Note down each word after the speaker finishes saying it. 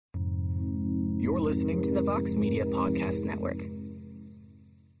You're listening to the Vox Media Podcast Network.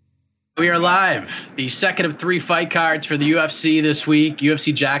 We are live. The second of 3 fight cards for the UFC this week.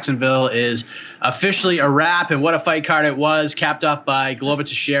 UFC Jacksonville is officially a wrap, and what a fight card it was, capped up by Glover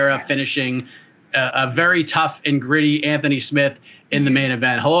Teixeira finishing a very tough and gritty Anthony Smith in the main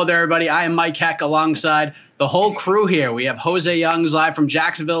event. Hello there, everybody. I am Mike Heck alongside the whole crew here. We have Jose Youngs live from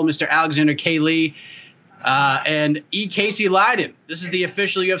Jacksonville, Mr. Alexander K. Lee, and E. Casey Leiden. This is the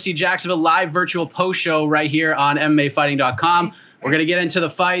official UFC Jacksonville live virtual post show right here on MMAfighting.com. We're going to get into the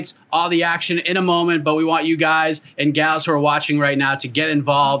fights, all the action in a moment, but we want you guys and gals who are watching right now to get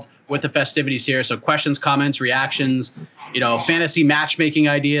involved with the festivities here. So questions, comments, reactions, fantasy matchmaking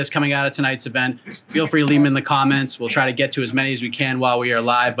ideas coming out of tonight's event. Feel free to leave them in the comments. We'll try to get to as many as we can while we are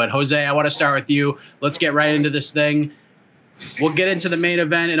live. But Jose, I want to start with you. Let's get right into this thing. We'll get into the main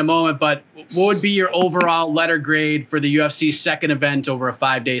event in a moment, but what would be your overall letter grade for the UFC's second event over a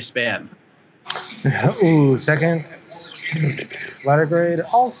 5-day span? Ooh, second letter grade,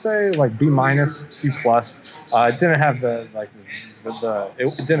 I'll say like B-, C+. It didn't have it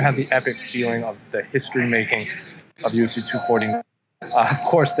didn't have the epic feeling of the history making of UFC 249. Of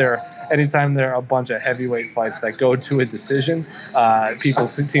course, anytime there are a bunch of heavyweight fights that go to a decision, people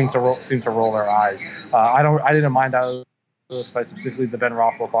seem to roll their eyes. I didn't mind those fights, specifically the Ben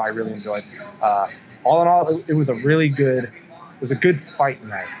Rothwell fight. I really enjoyed. All in all, it was a good fight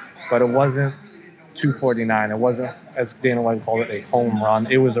night, but it wasn't 249. It wasn't, as Dana White called it, a home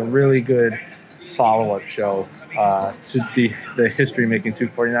run. It was a really good follow-up show to the history-making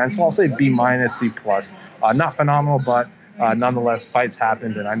 249. So I'll say B-, C+. Not phenomenal, but nonetheless, fights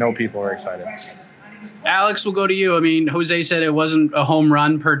happened, and I know people are excited. Alex, we'll go to you. I mean, Jose said it wasn't a home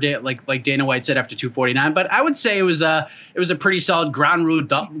run per day, like Dana White said after 249, but I would say it was a pretty solid ground rule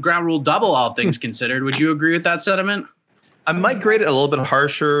double, all things considered. Would you agree with that sentiment? I might grade it a little bit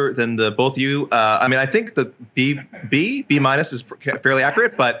harsher than both of you. I think the B- is fairly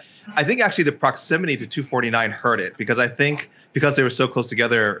accurate, but I think actually the proximity to 249 hurt it because I think because they were so close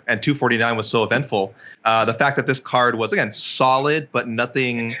together and 249 was so eventful, the fact that this card was, again, solid, but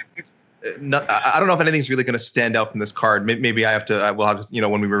nothing. I don't know if anything's really going to stand out from this card. Maybe I have to. We'll have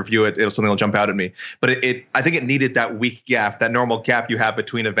when we review it, something will jump out at me. But I think it needed that week gap, that normal gap you have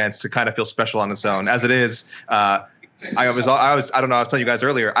between events, to kind of feel special on its own. As it is, I was telling you guys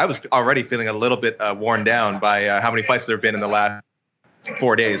earlier, I was already feeling a little bit worn down by how many fights there have been in the last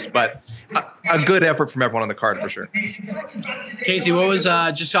 4 days. But a good effort from everyone on the card for sure. Casey, what was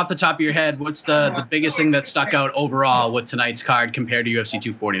just off the top of your head? What's the biggest thing that stuck out overall with tonight's card compared to UFC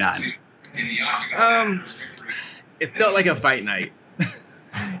 249? It felt like a fight night.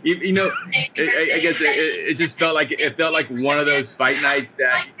 I guess it just felt like one of those fight nights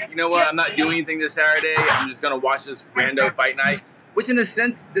that, I'm not doing anything this Saturday. I'm just going to watch this rando fight night, which in a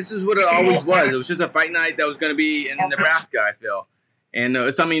sense, this is what it always was. It was just a fight night that was going to be in Nebraska, I feel. And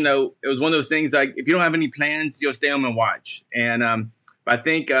it's something, it was one of those things like if you don't have any plans, you'll stay home and watch. And I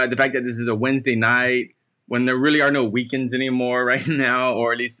think the fact that this is a Wednesday night when there really are no weekends anymore right now,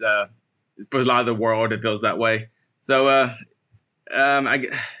 or at least for a lot of the world, it feels that way. So it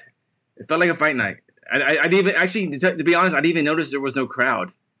felt like a fight night. I didn't even actually, to be honest, I didn't even notice there was no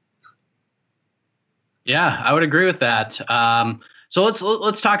crowd. Yeah, I would agree with that. So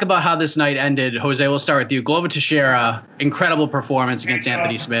let's talk about how this night ended. Jose, we'll start with you. Glover Teixeira, incredible performance against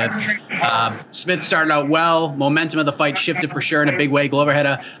Anthony Smith. Smith started out well. Momentum of the fight shifted for sure in a big way. Glover had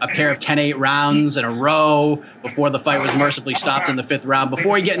a pair of 10-8 rounds in a row before the fight was mercifully stopped in the 5th round.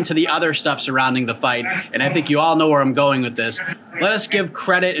 Before we get into the other stuff surrounding the fight, and I think you all know where I'm going with this, let us give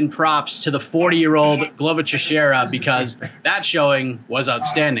credit and props to the 40-year-old Glover Teixeira because that showing was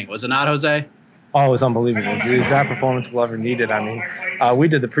outstanding. Was it not, Jose? Oh, it was unbelievable. The exact performance Glover needed. I mean, we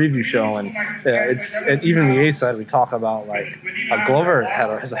did the preview show, and even the A side, we talk about Glover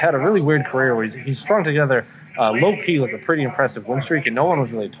has had a really weird career where he's strung together low key like a pretty impressive win streak, and no one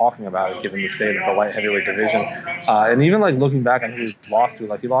was really talking about it given the state of the light heavyweight division. And even looking back on who he lost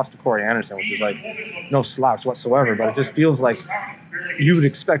to, he lost to Corey Anderson, which is no slouch whatsoever. But it just feels like you would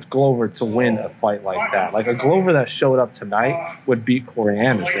expect Glover to win a fight like that. Like a Glover that showed up tonight would beat Corey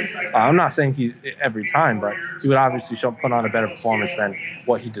Anderson. I'm not saying he every time, but he would obviously put on a better performance than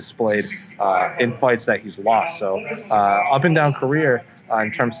what he displayed in fights that he's lost. So up and down career in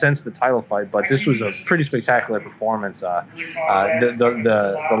terms since the title fight, but this was a pretty spectacular performance. The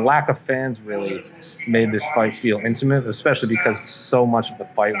lack of fans really made this fight feel intimate, especially because so much of the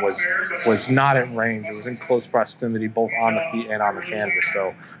fight was not at range. It was in close proximity, both on the feet and on the canvas.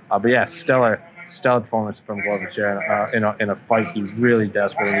 So, but yeah, stellar performance from Glover Teixeira in a fight he really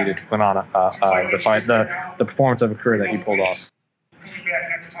desperately needed to put on the performance of a career that he pulled off.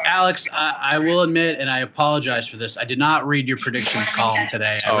 Alex, I will admit, and I apologize for this, I did not read your predictions column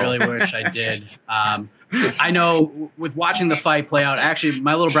today. I really wish I did. I know with watching the fight play out, actually,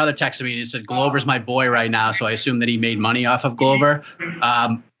 my little brother texted me and he said, Glover's my boy right now, so I assume that he made money off of Glover.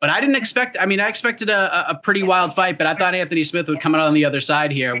 But I didn't expect, I expected a pretty wild fight, but I thought Anthony Smith would come out on the other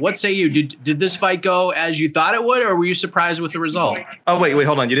side here. What say you? Did this fight go as you thought it would, or were you surprised with the result? Oh, wait,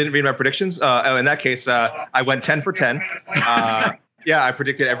 hold on. You didn't read my predictions? In that case, I went 10 for 10. Yeah, I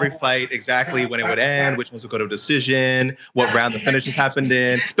predicted every fight exactly when it would end, which ones would go to a decision, what round the finishes happened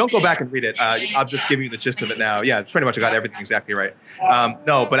in. Don't go back and read it. I'll just give you the gist of it now. Yeah, pretty much I got everything exactly right.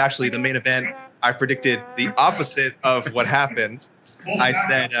 No, but actually the main event, I predicted the opposite of what happened. I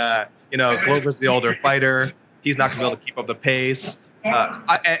said, Glover's the older fighter. He's not going to be able to keep up the pace.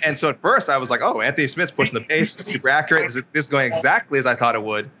 And so at first I was like, oh, Anthony Smith's pushing the pace, super accurate. This is going exactly as I thought it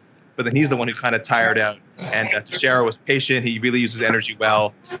would. But then he's the one who kind of tired out. And Teixeira was patient. He really uses energy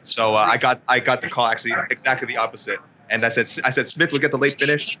well. So I got the call actually exactly the opposite. And I said Smith would get the late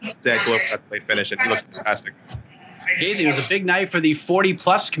finish. Then Glover got the late finish, and he looked fantastic. Casey, it was a big night for the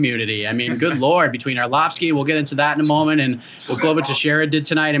 40-plus community. Good Lord, between Arlovsky, we'll get into that in a moment, and what Glover Teixeira did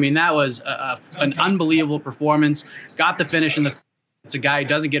tonight. That was an unbelievable performance. Got the finish in the. It's a guy who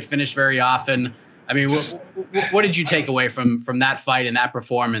doesn't get finished very often. What did you take away from that fight and that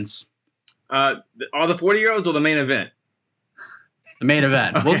performance? All the 40-year-olds or the main event? The main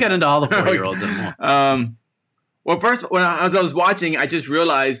event. Okay. We'll get into all the 40-year-olds and more. Well, first, as I was watching, I just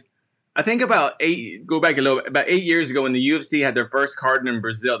realized, I think about 8 years ago when the UFC had their first card in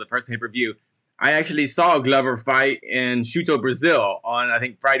Brazil, the first pay-per-view, I actually saw Glover fight in Chuto, Brazil on, I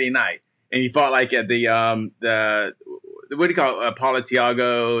think, Friday night. And he fought at the what do you call it? Paulo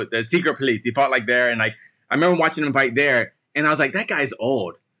Thiago, the Secret Police. He fought there. And I remember watching him fight there. And I was like, that guy's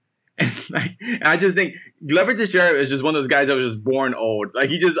old. And I just think Glover Teixeira is just one of those guys that was just born old.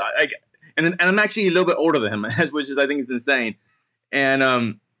 And I'm actually a little bit older than him, which is, I think, is insane.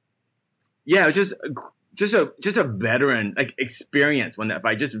 And yeah, just a veteran experience when that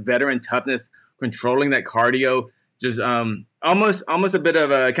fight, just veteran toughness, controlling that cardio, just almost a bit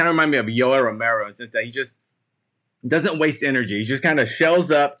of a kind of remind me of Yoel Romero in the sense that he just doesn't waste energy. He just kind of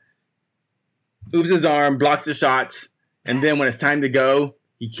shells up, moves his arm, blocks the shots, and then when it's time to go,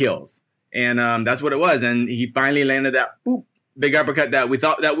 he kills. And that's what it was. And he finally landed that big uppercut that we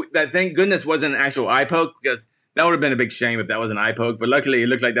thought that thank goodness wasn't an actual eye poke, because that would have been a big shame if that was an eye poke. But luckily, it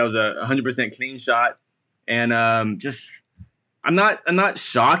looked like that was a 100% clean shot. And I'm not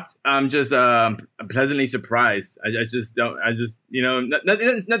shocked. I'm just pleasantly surprised.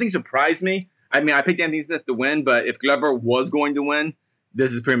 Nothing surprised me. I picked Anthony Smith to win, but if Glover was going to win,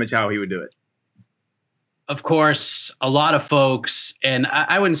 this is pretty much how he would do it. Of course, a lot of folks, and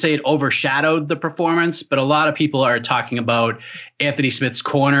I wouldn't say it overshadowed the performance, but a lot of people are talking about Anthony Smith's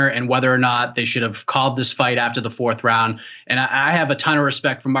corner and whether or not they should have called this fight after the 4th round. And I have a ton of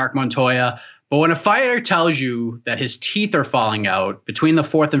respect for Mark Montoya, but when a fighter tells you that his teeth are falling out between the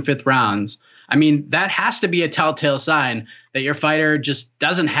 4th and 5th rounds, that has to be a telltale sign that your fighter just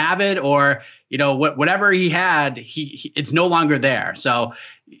doesn't have it, or whatever he had, it's no longer there. So,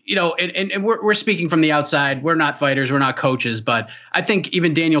 and we're speaking from the outside. We're not fighters. We're not coaches. But I think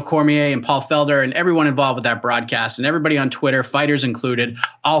even Daniel Cormier and Paul Felder and everyone involved with that broadcast and everybody on Twitter, fighters included,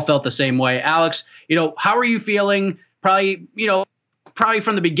 all felt the same way. Alex, how are you feeling? Probably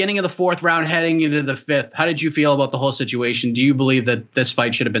from the beginning of the 4th round heading into the 5th. How did you feel about the whole situation? Do you believe that this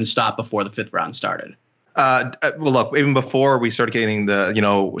fight should have been stopped before the 5th round started? Well, look, even before we started getting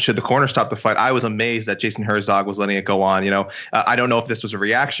should the corner stop the fight, I was amazed that Jason Herzog was letting it go on. I don't know if this was a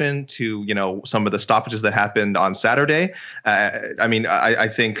reaction to, some of the stoppages that happened on Saturday. I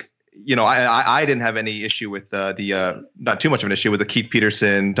think, I didn't have any issue with not too much of an issue with the Keith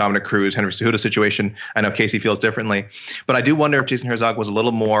Peterson, Dominic Cruz, Henry Cejudo situation. I know Casey feels differently, but I do wonder if Jason Herzog was a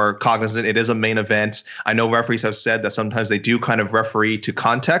little more cognizant. It is a main event. I know referees have said that sometimes they do kind of referee to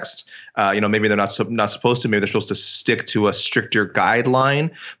context. Maybe they're not supposed to. Maybe they're supposed to stick to a stricter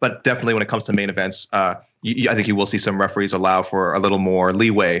guideline. But definitely when it comes to main events, I think you will see some referees allow for a little more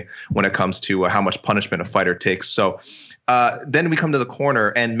leeway when it comes to how much punishment a fighter takes. So then we come to the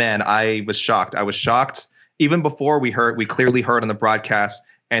corner, and man, I was shocked. I was shocked even before we clearly heard on the broadcast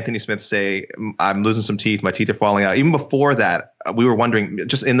Anthony Smith say, "I'm losing some teeth. My teeth are falling out." Even before that, we were wondering,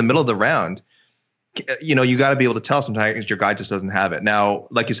 just in the middle of the round, you got to be able to tell sometimes your guy just doesn't have it. Now,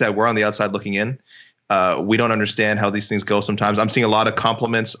 like you said, we're on the outside looking in. We don't understand how these things go sometimes. I'm seeing a lot of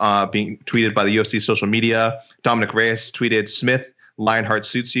compliments being tweeted by the UFC social media. Dominic Reyes tweeted, "Smith, Lionheart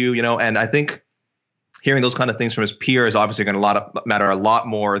suits you," and I think hearing those kind of things from his peers is obviously going to matter a lot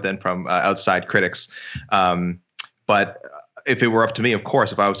more than from outside critics. But if it were up to me, of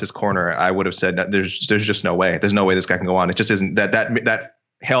course, if I was his corner, I would have said that there's just no way. There's no way this guy can go on. It just isn't that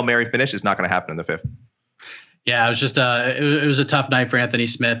Hail Mary finish is not going to happen in the 5th. Yeah, it was just it was a tough night for Anthony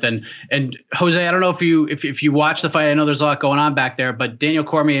Smith and Jose. I don't know if you watch the fight. I know there's a lot going on back there, but Daniel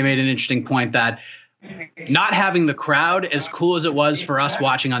Cormier made an interesting point that not having the crowd, as cool as it was for us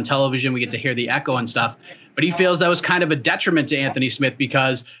watching on television, we get to hear the echo and stuff. But he feels that was kind of a detriment to Anthony Smith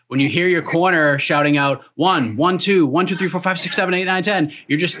because when you hear your corner shouting out 1, 1, 2, 1, 2, 3, 4, 5, 6, 7, 8, 9, 10,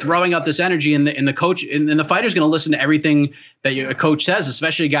 you're just throwing out this energy, and the coach and the fighter's going to listen to everything that a coach says,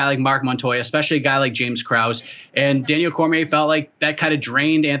 especially a guy like Mark Montoya, especially a guy like James Krause. And Daniel Cormier felt like that kind of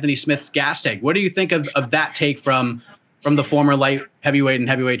drained Anthony Smith's gas tank. What do you think of that take from the former light heavyweight and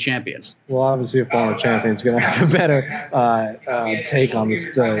heavyweight champions? Well, obviously a former champion is going to have a better take on this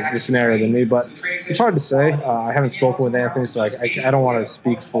scenario than me, but it's hard to say. I haven't spoken with Anthony, so I don't want to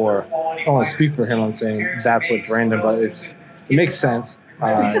speak for him. I'm saying that's what drained him, but it makes sense.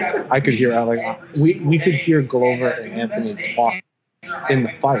 I could hear we could hear Glover and Anthony talk in the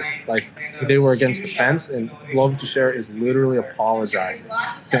fight, like they were against the fence, and Glover Teixeira is literally apologizing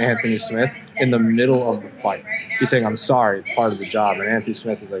to Anthony Smith in the middle of the fight. He's saying, "I'm sorry, it's part of the job," and Anthony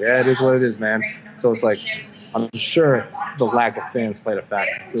Smith is like, "Yeah, it is what it is, man." So it's like, I'm sure the lack of fans played a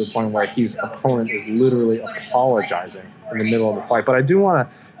factor to the point where his opponent is literally apologizing in the middle of the fight. But I do want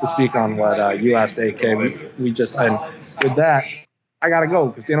to speak on what you asked, AK. We just, and with that, I gotta go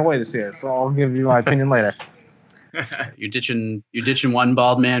because Dana White is here, so I'll give you my opinion later. You're ditching one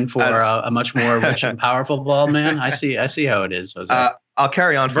bald man for a much more rich and powerful bald man. I see how it is, Jose. I'll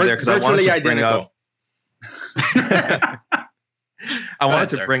carry on from there because I wanted to bring up. I wanted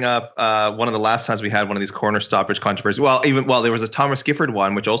to bring up one of the last times we had one of these corner stoppage controversies. Well, there was a Thomas Gifford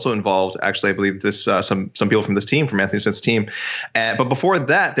one, which also involved actually, I believe this some people from this team, from Anthony Smith's team. But before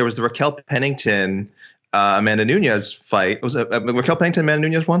that, there was the Raquel Pennington. Amanda Nunes fight. Was it Raquel Pennington, Amanda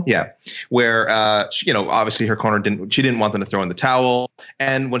Nunes one? Yeah. Where, obviously her corner didn't want them to throw in the towel.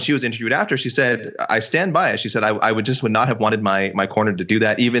 And when she was interviewed after, she said, I stand by it. She said, I would not have wanted my corner to do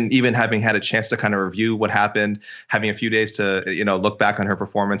that. Even having had a chance to kind of review what happened, having a few days to, look back on her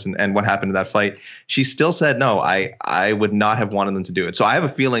performance and what happened in that fight. She still said, no, I would not have wanted them to do it. So I have a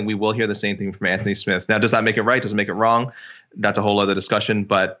feeling we will hear the same thing from Anthony Smith. Now, does that make it right? Does it make it wrong? That's a whole other discussion.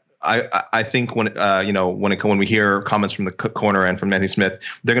 But I think when we hear comments from the corner and from Anthony Smith,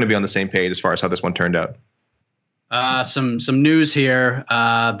 they're going to be on the same page as far as how this one turned out. Some news here.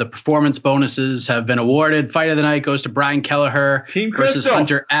 The performance bonuses have been awarded. Fight of the night goes to Brian Kelleher versus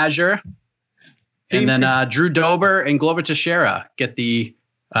Hunter Azure. And then Drew Dober and Glover Teixeira get the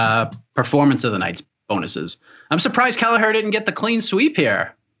performance of the night's bonuses. I'm surprised Kelleher didn't get the clean sweep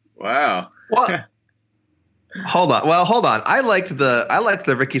here. Wow. Well, hold on. I liked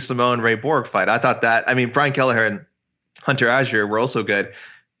the Ricky Simone Ray Borg fight. I thought that. I mean, Brian Kelleher and Hunter Azure were also good.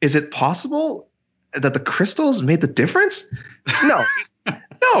 Is it possible that the crystals made the difference? No.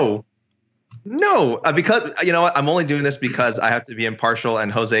 Because you know what? I'm only doing this because I have to be impartial, and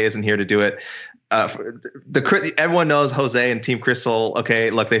Jose isn't here to do it. Everyone knows Jose and Team Crystal. Okay,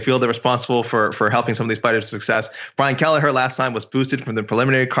 look, they feel they're responsible for helping some of these fighters to success. Brian Kelleher last time was boosted from the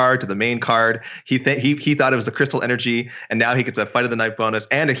preliminary card to the main card. He thought it was the Crystal Energy, and now he gets a fight of the night bonus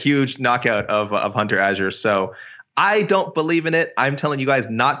and a huge knockout of Hunter Azure. So I don't believe in it. I'm telling you guys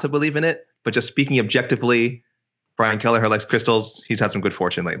not to believe in it. But just speaking objectively, Brian Kelleher likes crystals. He's had some good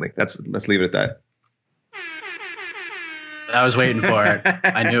fortune lately. Let's leave it at that. I was waiting for it.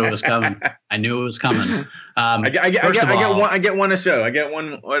 I knew it was coming. I I get one a show. I get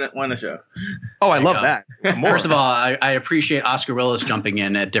one a show. Oh, I love that. First of all, I appreciate Oscar Willis jumping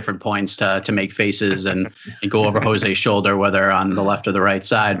in at different points to make faces and go over Jose's shoulder, whether on the left or the right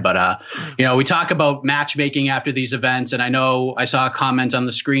side. But, we talk about matchmaking after these events. And I know I saw a comment on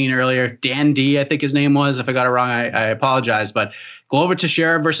the screen earlier. Dan D, I think his name was. If I got it wrong, I apologize. But Glover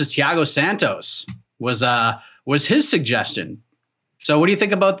Teixeira versus Thiago Santos was his suggestion. So what do you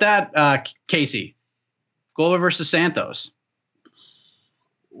think about that, Casey? Glover versus Santos.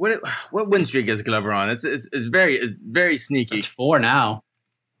 What win streak is Glover on? It's very sneaky. It's 4 now.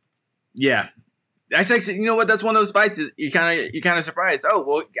 Yeah, that's actually, you know what? That's one of those fights. You kind of surprised. Oh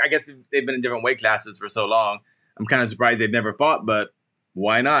well, I guess they've been in different weight classes for so long. I'm kind of surprised they've never fought, but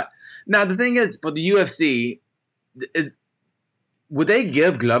why not? Now the thing is, for the UFC, would they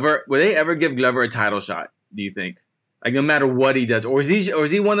ever give Glover a title shot? Do you think? Like no matter what he does, or is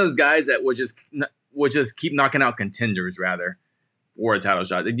he one of those guys that would just keep knocking out contenders rather for a title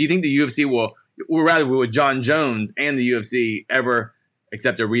shot? Do you think the UFC will with John Jones and the UFC ever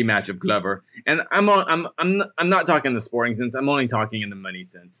accept a rematch of Glover? And I'm not talking the sporting sense. I'm only talking in the money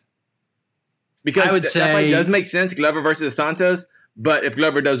sense. Because I would that say fight does make sense, Glover versus Santos. But if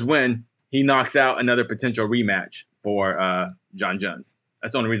Glover does win, he knocks out another potential rematch for John Jones.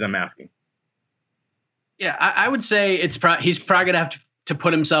 That's the only reason I'm asking. Yeah, I would say he's probably going to have to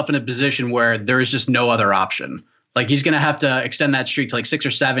put himself in a position where there is just no other option. Like he's going to have to extend that streak to like 6 or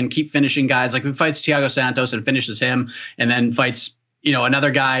 7, keep finishing guys. Like if he fights Thiago Santos and finishes him and then fights,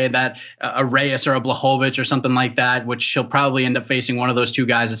 another guy that a Reyes or a Blachowicz or something like that, which he'll probably end up facing one of those two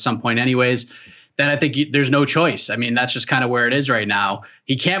guys at some point anyways, then I think there's no choice. I mean, that's just kind of where it is right now.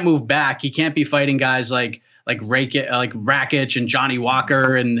 He can't move back. He can't be fighting guys like Rakic and Johnny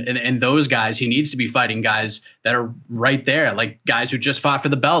Walker and those guys. He needs to be fighting guys that are right there, like guys who just fought for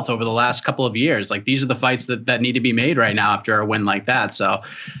the belt over the last couple of years. Like these are the fights that need to be made right now after a win like that. So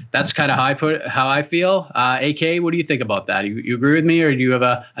that's kind of how I feel. AK, what do you think about that? You agree with me, or do you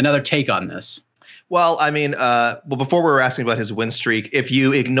have another take on this? Well, I mean, before we were asking about his win streak, if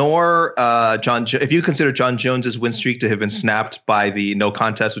you ignore if you consider John Jones's win streak to have been snapped by the no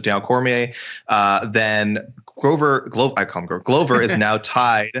contest with Daniel Cormier, then Glover is now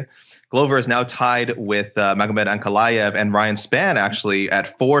tied. Glover is now tied with Magomed Ankalaev and Ryan Spann actually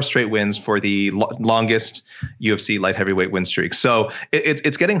at 4 straight wins for the longest UFC light heavyweight win streak. So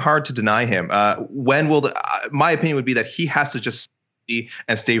it's getting hard to deny him. When will my opinion would be that he has to just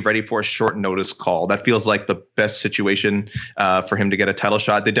and stay ready for a short notice call. That feels like the best situation for him to get a title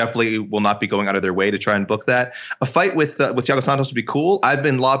shot. They definitely will not be going out of their way to try and book that. A fight with Thiago Santos would be cool. I've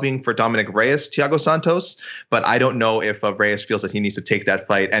been lobbying for Dominic Reyes, Thiago Santos, but I don't know if Reyes feels that he needs to take that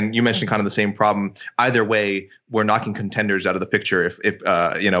fight. And you mentioned kind of the same problem. Either way, we're knocking contenders out of the picture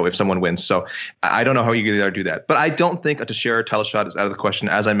if someone wins. So I don't know how you can do that. But I don't think a Teixeira title shot is out of the question.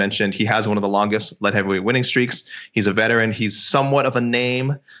 As I mentioned, he has one of the longest light heavyweight winning streaks. He's a veteran. He's somewhat of a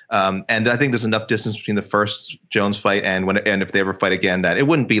name. And I think there's enough distance between the first Jones fight and if they ever fight again that it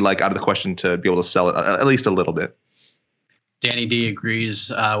wouldn't be like out of the question to be able to sell it at least a little bit. Danny D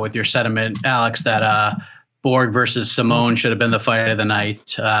agrees with your sentiment, Alex, that Borg versus Simone should have been the fight of the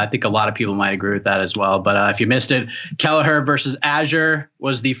night. I think a lot of people might agree with that as well. But if you missed it, Kelleher versus Azure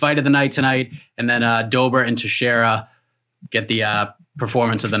was the fight of the night tonight. And then Dober and Teixeira get the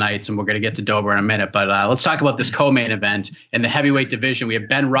performance of the nights. And we're going to get to Dober in a minute. But let's talk about this co-main event in the heavyweight division. We have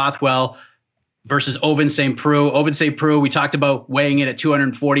Ben Rothwell versus Ovince St. Preux. Ovince St. Preux, we talked about weighing in at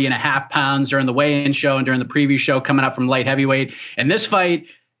 240.5 pounds during the weigh-in show and during the preview show coming up from light heavyweight. And this fight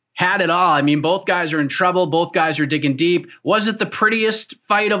had it all. I mean, both guys are in trouble. Both guys are digging deep. Was it the prettiest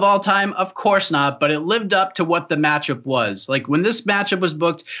fight of all time? Of course not, but it lived up to what the matchup was. Like when this matchup was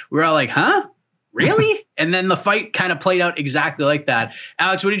booked, we were all like, huh? Really? And then the fight kind of played out exactly like that.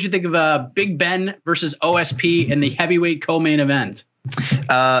 Alex, what did you think of Big Ben versus OSP in the heavyweight co-main event?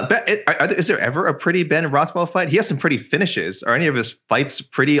 Is there ever a pretty Ben Rothwell fight? He has some pretty finishes. Are any of his fights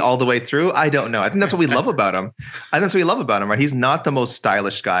pretty all the way through? I don't know. I think that's what we love about him. Right? He's not the most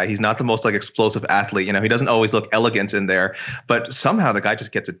stylish guy. He's not the most explosive athlete. He doesn't always look elegant in there, but somehow the guy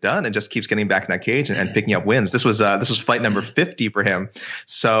just gets it done and just keeps getting back in that cage and picking up wins. This was fight number 50 for him.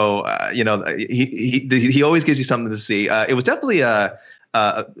 So he always gives you something to see. It was definitely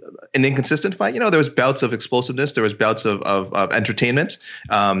an inconsistent fight. There was bouts of explosiveness, there was bouts of entertainment,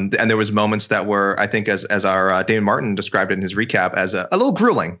 and there was moments that were, I think, as our David Martin described it in his recap, as a little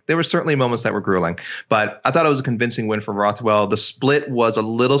grueling. There were certainly moments that were grueling, but I thought it was a convincing win for Rothwell. The split was a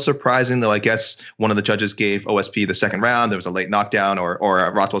little surprising, though. I guess one of the judges gave OSP the second round. There was a late knockdown, or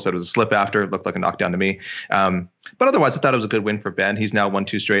Rothwell said it was a slip after. It looked like a knockdown to me. But otherwise, I thought it was a good win for Ben. He's now won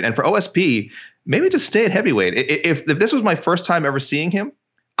 2 straight. And for OSP, maybe just stay at heavyweight. If this was my first time ever seeing him,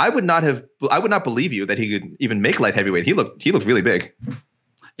 I would not believe you that he could even make light heavyweight. He looked really big.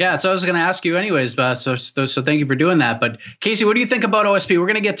 Yeah, so I was going to ask you anyways, so thank you for doing that. But Casey, what do you think about OSP? We're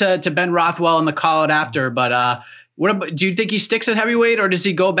going to get to Ben Rothwell and the call out after, but do you think he sticks at heavyweight, or does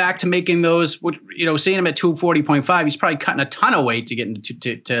he go back to making those? Seeing him at 240.5, he's probably cutting a ton of weight to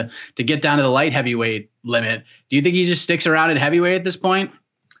get to get down to the light heavyweight limit. Do you think he just sticks around at heavyweight at this point?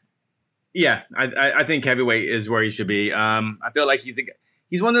 Yeah, I think heavyweight is where he should be. I feel like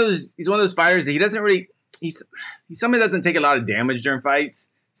he's one of those fighters that he doesn't really he's somebody that doesn't take a lot of damage during fights.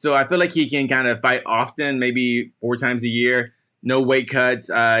 So I feel like he can kind of fight often, maybe 4 times a year, no weight cuts.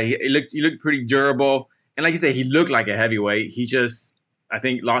 He looked pretty durable. And like you said, he looked like a heavyweight. He just, I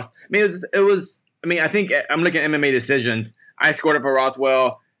think, lost. I mean, I think I'm looking at MMA decisions. I scored it for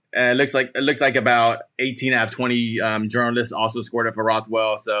Rothwell. It looks like about 18 out of 20 journalists also scored it for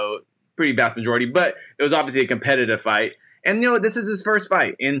Rothwell. So pretty vast majority. But it was obviously a competitive fight. And this is his first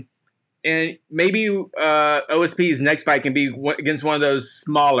fight. And maybe OSP's next fight can be against one of those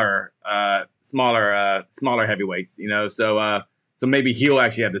smaller heavyweights. So maybe he'll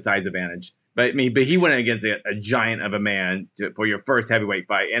actually have the size advantage. But he went against a giant of a man for your first heavyweight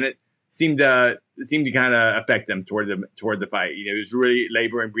fight, and it seemed to kind of affect him toward the fight. You know, he was really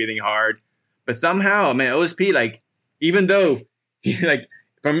laboring, breathing hard, but somehow, man, OSP, like, even though he, like,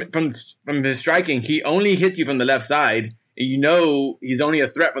 from his striking, he only hits you from the left side, and you know he's only a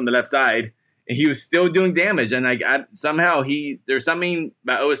threat from the left side, and he was still doing damage. And like, somehow there's something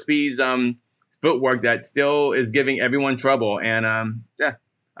about OSP's footwork that still is giving everyone trouble. And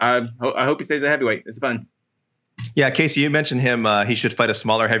I hope he stays a heavyweight. It's fun. Yeah, Casey, you mentioned him. He should fight a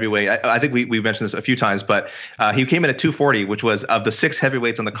smaller heavyweight. I think we mentioned this a few times, but he came in at 240, which was, of the 6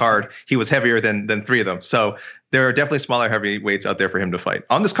 heavyweights on the card, he was heavier than 3 of them. So there are definitely smaller heavyweights out there for him to fight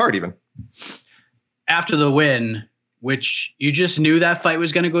on this card, even. After the win, which you just knew that fight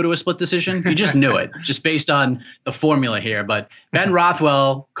was going to go to a split decision. You just knew it, just based on the formula here. But Ben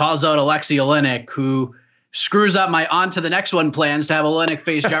Rothwell calls out Alexei Oleinik, who screws up my on to the next one plans to have Oleinik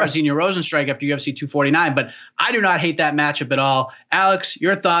face Jairzinho Rozenstruik after UFC 249. But I do not hate that matchup at all. Alex,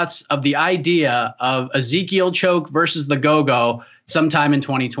 your thoughts of the idea of Ezekiel choke versus the Go-Go sometime in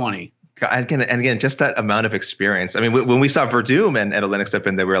 2020? And again, just that amount of experience. I mean, when we saw Verdum and Oleinik step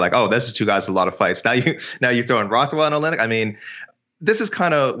in there, we were like, oh, this is 2 guys with a lot of fights. Now you throw in Rothwell and Oleinik. I mean, this is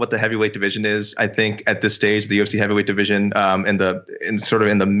kind of what the heavyweight division is. I think at this stage, the UFC heavyweight division, in sort of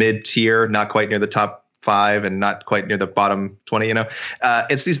in the mid tier, not quite near the top 5 and not quite near the bottom 20, you know,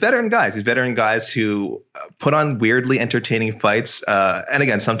 it's these veteran guys who put on weirdly entertaining fights. And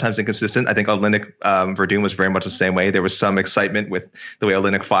again, sometimes inconsistent. I think Oleinik, Verdum was very much the same way. There was some excitement with the way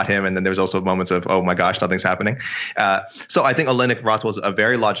Oleinik fought him. And then there was also moments of, oh my gosh, nothing's happening. So I think Oleinik Rothwell is a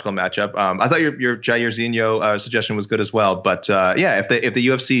very logical matchup. I thought your Jairzinho suggestion was good as well. But yeah, if the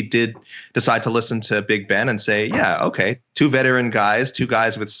UFC did decide to listen to Big Ben and say, yeah, okay, 2 veteran guys, 2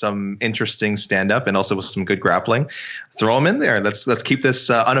 guys with some interesting stand up and also with some good grappling, throw them in there. Let's keep this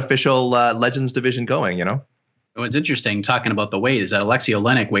unofficial Legends division going, you know? What's interesting talking about the weight is that Alexei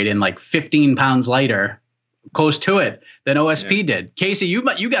Oleinik weighed in like 15 pounds lighter, close to it, than OSP did. Casey, you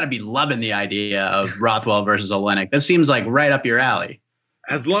got to be loving the idea of Rothwell versus Oleinik. That seems like right up your alley.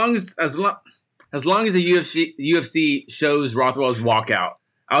 As long as the UFC shows Rothwell's walkout.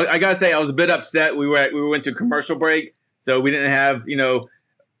 I gotta say, I was a bit upset. We went to commercial break, so we didn't have, you know,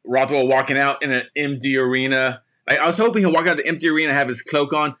 Rothwell walking out in an empty arena. I was hoping he'll walk out the empty arena, have his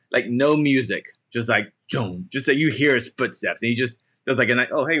cloak on, like no music, just like Joan, just so you hear his footsteps, and he just does like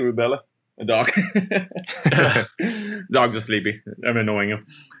oh hey Rubella, a dog. Dogs are sleepy. I'm annoying him.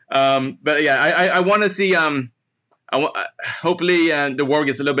 But yeah, I want to see. Hopefully the world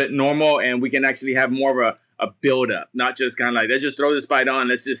gets a little bit normal, and we can actually have more of a build up, not just kind of like let's just throw this fight on,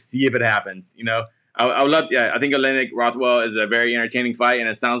 let's just see if it happens, you know. I would love to, I think Oleinik Rothwell is a very entertaining fight, and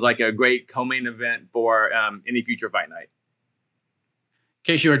it sounds like a great co-main event for any future fight night.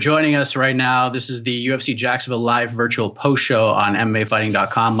 In case you are joining us right now, this is the UFC Jacksonville live virtual post show on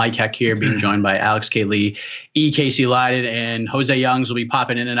MMAfighting.com. Mike Heck here, being joined by Alex K. Lee, Casey Leydon, and Jose Youngs will be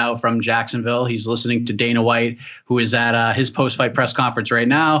popping in and out from Jacksonville. He's listening to Dana White, who is at his post-fight press conference right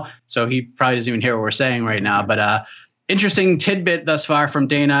now, so he probably doesn't even hear what we're saying right now. But interesting tidbit thus far from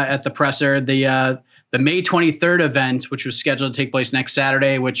Dana at the presser. The May 23rd event, which was scheduled to take place next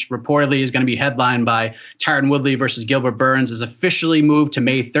Saturday, which reportedly is going to be headlined by Tyron Woodley versus Gilbert Burns, is officially moved to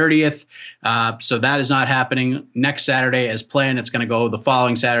May 30th. So that is not happening next Saturday as planned. It's going to go the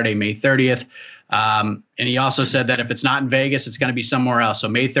following Saturday, May 30th. And he also said that if it's not in Vegas, it's going to be somewhere else. So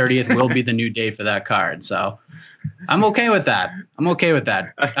May 30th will be the new date for that card. So I'm okay with that.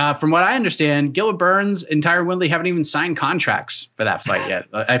 From what I understand, Gilbert Burns and Tyron Woodley haven't even signed contracts for that fight yet.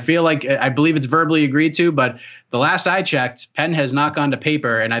 I believe it's verbally agreed to, but the last I checked, pen has not gone to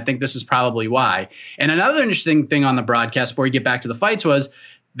paper, and I think this is probably why. And another interesting thing on the broadcast before we get back to the fights was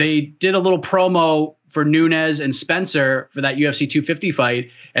they did a little promo for Nunes and Spencer for that UFC 250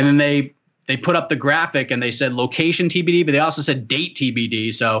 fight, and then they put up the graphic and they said location TBD, but they also said date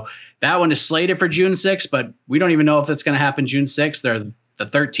TBD. So that one is slated for June 6th, but we don't even know if it's going to happen June 6th or the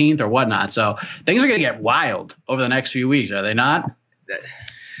 13th or whatnot. So things are going to get wild over the next few weeks, are they not?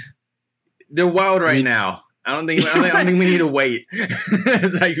 They're wild right now. I don't think we need to wait.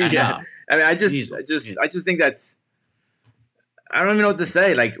 It's like, yeah. I mean, I just think that's. I don't even know what to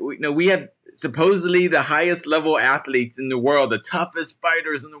say. Like, we have supposedly the highest level athletes in the world, the toughest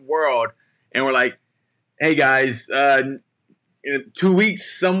fighters in the world. And we're like, hey guys, in 2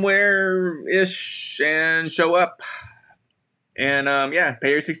 weeks somewhere ish, and show up, and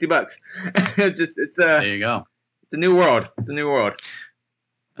pay your $60. There you go. It's a new world. It's a new world.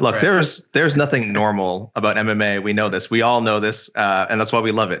 Look, there's nothing normal about MMA. We know this. We all know this, and that's why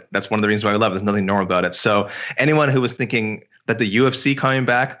we love it. That's one of the reasons why we love it. There's nothing normal about it. So anyone who was thinking that the UFC coming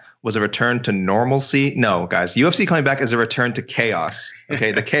back was a return to normalcy. No, guys, UFC coming back is a return to chaos.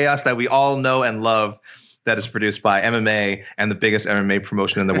 Okay, the chaos that we all know and love that is produced by MMA and the biggest MMA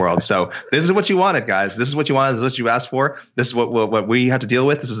promotion in the world. So this is what you wanted, guys. This is what you wanted. This is what you asked for. This is what we have to deal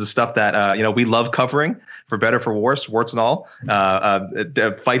with. This is the stuff that we love covering, for better, for worse, warts and all.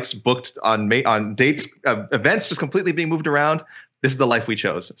 Fights booked on dates, events just completely being moved around. This is the life we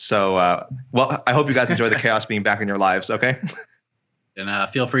chose. So, I hope you guys enjoy the chaos being back in your lives. Okay. And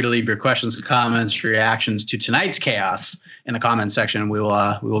feel free to leave your questions, comments, reactions to tonight's chaos in the comments section. We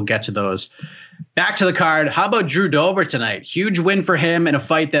will get to those. Back to the card. How about Drew Dober tonight? Huge win for him in a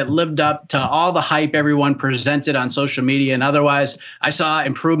fight that lived up to all the hype everyone presented on social media and otherwise. I saw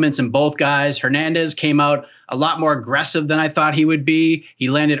improvements in both guys. Hernandez came out a lot more aggressive than I thought he would be. He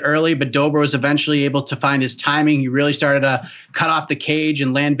landed early, but Dober was eventually able to find his timing. He really started to cut off the cage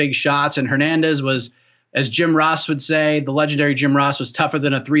and land big shots. And Hernandez was, as Jim Ross would say, the legendary Jim Ross, was tougher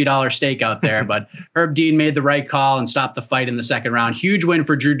than a $3 steak out there. But Herb Dean made the right call and stopped the fight in the second round. Huge win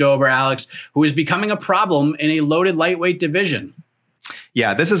for Drew Dober, Alex, who is becoming a problem in a loaded lightweight division.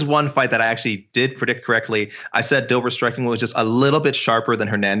 Yeah, this is one fight that I actually did predict correctly. I said Dober's striking was just a little bit sharper than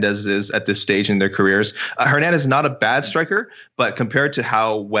Hernandez is at this stage in their careers. Hernandez is not a bad striker, but compared to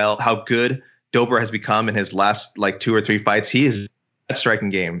how good Dober has become in his last 2 or 3 fights, he is that striking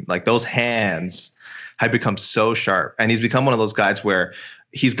game. Like, those hands have become so sharp, and he's become one of those guys where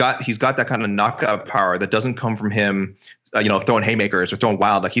he's got that kind of knockout power that doesn't come from him, throwing haymakers or throwing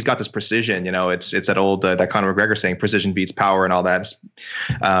wild. Like, he's got this precision. It's that old that Conor McGregor saying, precision beats power and all that.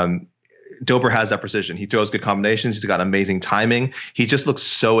 Dober has that precision. He throws good combinations. He's got amazing timing. He just looks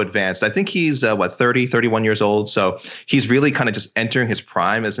so advanced. I think he's 30, 31 years old. So he's really kind of just entering his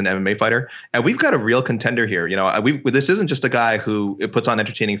prime as an MMA fighter. And we've got a real contender here. This isn't just a guy who puts on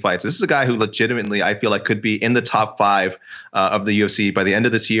entertaining fights. This is a guy who legitimately, I feel like, could be in the top 5 of the UFC by the end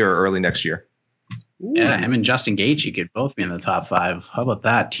of this year or early next year. Ooh. Yeah, him and Justin Gaethje could both be in the top 5. How about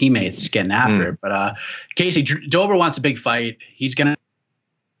that? Teammates getting after it. But Casey, Dober wants a big fight. He's going to,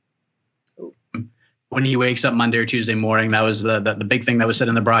 when he wakes up Monday or Tuesday morning, that was the big thing that was said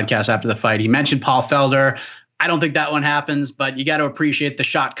in the broadcast after the fight. He mentioned Paul Felder. I don't think that one happens, but you got to appreciate the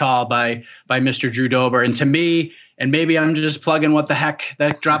shot call by Mr. Drew Dober. And to me, and maybe I'm just plugging what the heck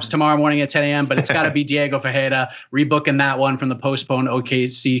that drops tomorrow morning at 10 a.m., but it's got to be Diego Ferreira, rebooking that one from the postponed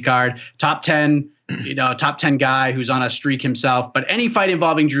OKC card. Top 10 guy who's on a streak himself. But any fight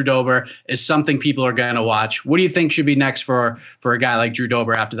involving Drew Dober is something people are going to watch. What do you think should be next for a guy like Drew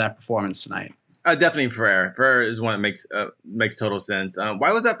Dober after that performance tonight? Definitely Ferrer. Ferrer is one that makes total sense.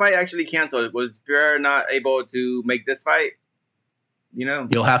 Why was that fight actually canceled? Was Ferrer not able to make this fight?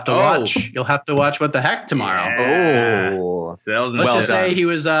 You'll have to watch. You'll have to watch What the Heck tomorrow. Yeah. Oh, let's just say he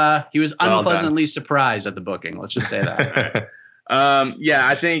was unpleasantly surprised at the booking. Let's just say that.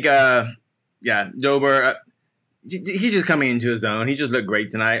 I think Dober. He's just coming into his own. He just looked great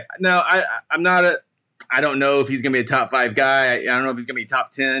tonight. No, I'm not I don't know if he's gonna be a top 5 guy. I don't know if he's gonna be top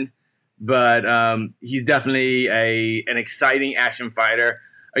 10. But he's definitely an exciting action fighter,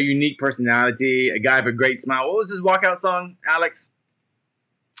 a unique personality, a guy with a great smile. What was his walkout song, Alex?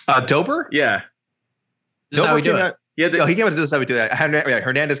 Dober? Yeah. This is how we do it. He came out to This Is How We Do It.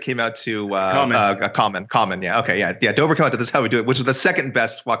 Hernandez came out to Common. Yeah. Okay. Yeah. Dober came out to This Is How We Do It, which was the second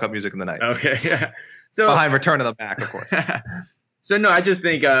best walkout music in the night. Okay. Yeah. So behind Return of the Mac, of course. So no, I just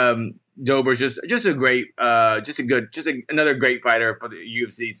think Dober's just a great, another great fighter for the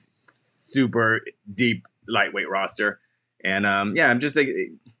UFC's super deep lightweight roster. And I'm just like,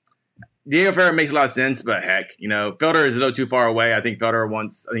 Diego Ferreira makes a lot of sense, but heck, Felder is a little too far away. I think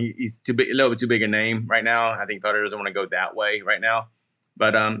he's too big, a little bit too big a name right now. I think Felder doesn't want to go that way right now.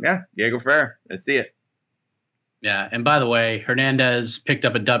 But Diego Ferreira, let's see it. Yeah, and by the way, Hernandez picked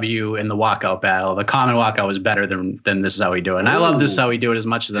up a W in the walkout battle. The common walkout was better than This Is How We Do It. And I love This Is How We Do It as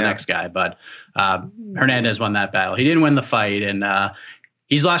much as the next guy, but Hernandez won that battle. He didn't win the fight, and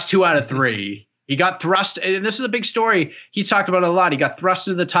he's lost 2 out of 3. He got thrust, and this is a big story. He talked about it a lot. He got thrust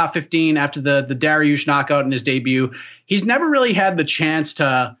into the top 15 after the Dariush knockout in his debut. He's never really had the chance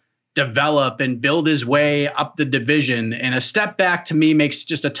to develop and build his way up the division. And a step back to me makes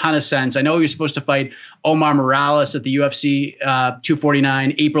just a ton of sense. I know he was supposed to fight Omar Morales at the UFC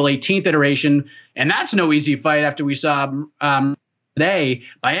 249 April 18th iteration, and that's no easy fight after we saw today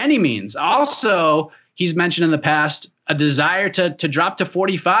by any means. Also, he's mentioned in the past a desire to drop to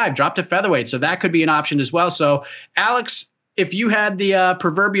 45, drop to featherweight. So that could be an option as well. So, Alex, if you had the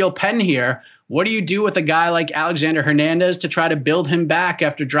proverbial pen here, what do you do with a guy like Alexander Hernandez to try to build him back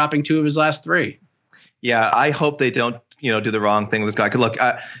after dropping 2 of his last 3? Yeah, I hope they don't, do the wrong thing with this guy. Look,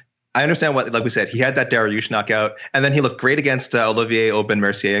 I understand what, like we said, he had that Dariush knockout, and then he looked great against Olivier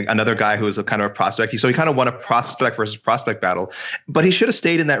Aubin-Mercier, another guy who was a kind of a prospect. So he kind of won a prospect versus prospect battle, but he should have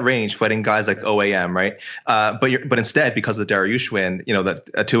stayed in that range fighting guys like OAM, right? But instead, because of the Dariush win, that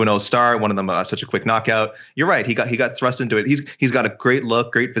a 2-0 start, one of them such a quick knockout. You're right. He got thrust into it. He's got a great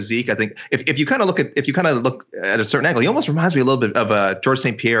look, great physique. I think if you kind of look at a certain angle, he almost reminds me a little bit of George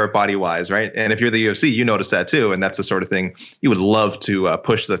St. Pierre body wise, right? And if you're the UFC, you notice that too, and that's the sort of thing you would love to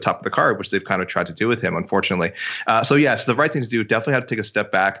push to the top of the card, which they've kind of tried to do with him, unfortunately. So it's the right thing to do. Definitely have to take a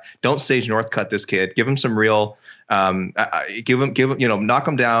step back. Don't stage Northcutt this kid. Give him some real, give him, knock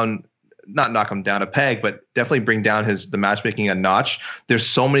him down, not knock him down a peg, but definitely bring down the matchmaking a notch. There's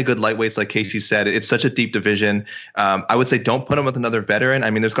so many good lightweights, like Casey said. It's such a deep division. I would say don't put him with another veteran.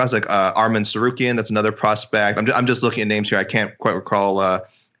 I mean, there's guys like Arman Sarukian, that's another prospect. I'm just looking at names here. I can't quite recall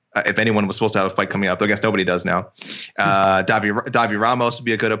if anyone was supposed to have a fight coming up. I guess nobody does now. Davi Ramos would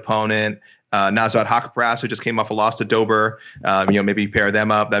be a good opponent. Nasrat Haqparast, who just came off a loss to Dober. Maybe pair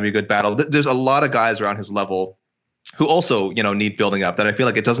them up. That'd be a good battle. There's a lot of guys around his level who also, need building up that I feel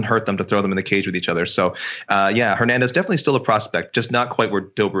like it doesn't hurt them to throw them in the cage with each other. So, Hernandez definitely still a prospect, just not quite where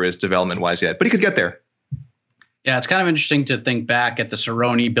Dober is development-wise yet, but he could get there. Yeah, it's kind of interesting to think back at the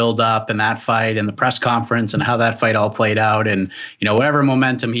Cerrone build-up and that fight and the press conference and how that fight all played out. And, whatever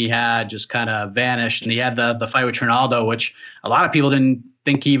momentum he had just kind of vanished. And he had the fight with Trinaldo, which a lot of people didn't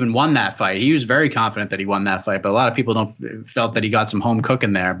think he even won that fight. He was very confident that he won that fight, but a lot of people felt that he got some home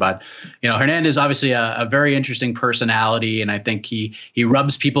cooking there. But, Hernandez obviously a very interesting personality, and I think he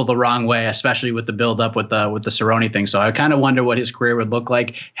rubs people the wrong way, especially with the build-up with the Cerrone thing. So I kind of wonder what his career would look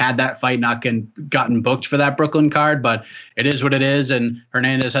like had that fight not gotten booked for that Brooklyn card. But it is what it is, and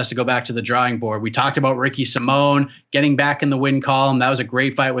Hernandez has to go back to the drawing board. We talked about Ricky Simone getting back in the win column. That was a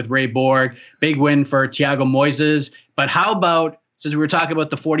great fight with Ray Borg. Big win for Thiago Moises. But how about, since we were talking about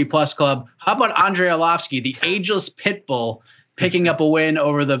the 40-plus club, how about Andrei Arlovski, the ageless pit bull, picking up a win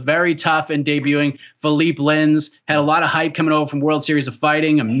over the very tough and debuting Philippe Lins? Had a lot of hype coming over from World Series of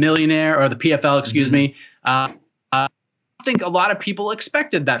Fighting, a millionaire, or the PFL, excuse me. I think a lot of people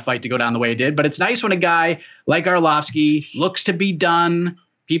expected that fight to go down the way it did, but it's nice when a guy like Arlovski looks to be done.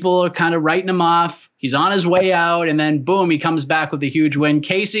 People are kind of writing him off. He's on his way out, and then boom, he comes back with a huge win.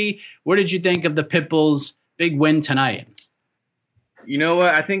 Casey, what did you think of the Pitbull's big win tonight? You know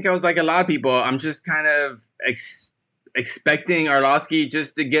what? I think I was like a lot of people. I'm just kind of expecting Arlovski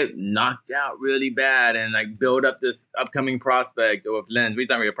just to get knocked out really bad and like build up this upcoming prospect, or if Lens, he's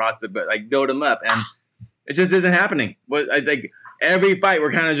not really a prospect, but like build him up, and it just isn't happening. But I think every fight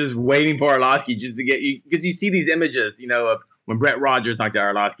we're kind of just waiting for Arlovski just to get you, because you see these images, of when Brett Rogers knocked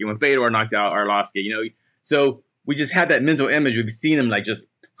out Arlovski, when Fedor knocked out Arlovski, so we just had that mental image. We've seen him like just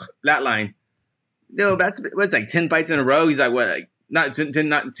flatline. That's what's like 10 fights in a row. He's like what, like not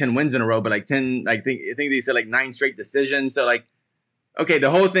 10 wins in a row, but like 10. Like I think they said like 9 straight decisions. So like, okay, the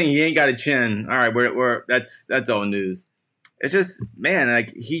whole thing, he ain't got a chin. All right, we're that's old news. It's just, man,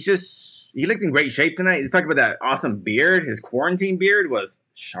 like he looked in great shape tonight. He's talking about that awesome beard. His quarantine beard was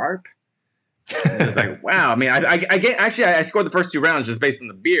sharp. It's just like, wow. I mean, I scored the first 2 rounds just based on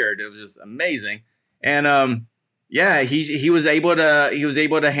the beard. It was just amazing. And he was able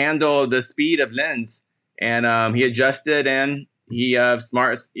to handle the speed of Lens, and he adjusted, and he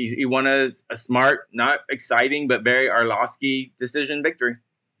won a smart, not exciting, but very Arlovski decision victory.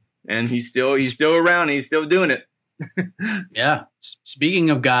 And he's still around. He's still doing it. Yeah.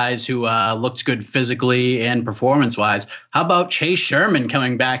 Speaking of guys who looked good physically and performance-wise, how about Chase Sherman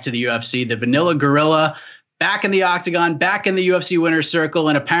coming back to the UFC, the Vanilla Gorilla, back in the octagon, back in the UFC winner's circle,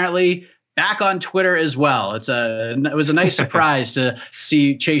 and apparently back on Twitter as well. It was a nice surprise to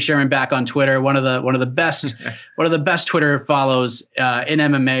see Chase Sherman back on Twitter. One of the best Twitter follows in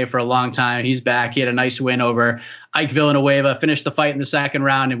MMA for a long time. He's back. He had a nice win over Ike Villanueva, finished the fight in the second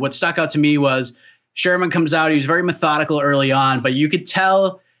round. And what stuck out to me was Sherman comes out. He was very methodical early on, but you could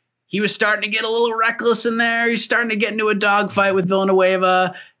tell he was starting to get a little reckless in there. He's starting to get into a dogfight with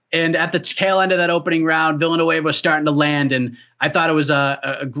Villanueva. And at the tail end of that opening round, Villanueva was starting to land. And I thought it was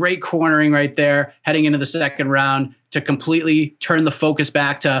a great cornering right there heading into the second round to completely turn the focus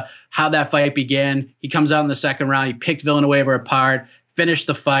back to how that fight began. He comes out in the second round. He picked Villanueva apart, finished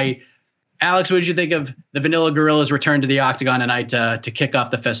the fight. Alex, what did you think of the Vanilla Gorilla's return to the Octagon tonight to kick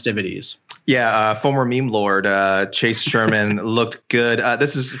off the festivities? Yeah, former meme lord Chase Sherman looked good.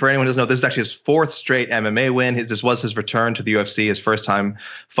 This is, for anyone who doesn't know, this is actually his 4th straight MMA win. This was his return to the UFC, his first time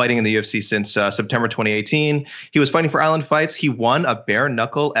fighting in the UFC since September 2018. He was fighting for Island Fights. He won a bare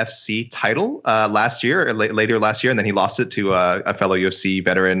knuckle FC title last year, or later last year, and then he lost it to a fellow UFC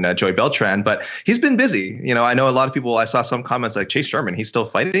veteran, Joey Beltran. But he's been busy. You know, I know a lot of people. I saw some comments like, Chase Sherman, he's still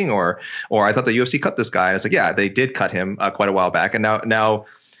fighting, or I thought the UFC cut this guy. And it's like, yeah, they did cut him quite a while back, and now.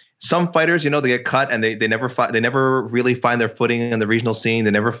 Some fighters, they get cut and they never really find their footing in the regional scene. They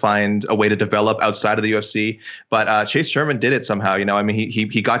never find a way to develop outside of the UFC. But Chase Sherman did it somehow. I mean,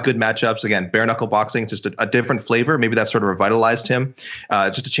 he got good matchups. Again, bare knuckle boxing, it's just a different flavor. Maybe that sort of revitalized him,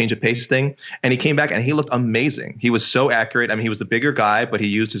 just a change of pace thing. And he came back and he looked amazing. He was so accurate. I mean, he was the bigger guy, but he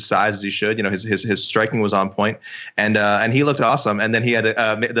used his size as he should. His striking was on point, and he looked awesome. And then he had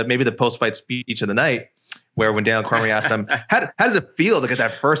maybe the post-fight speech of the night, where when Daniel Cormier asked him, how does it feel to get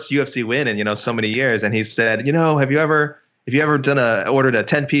that first UFC win in, so many years? And he said, have you ever ordered a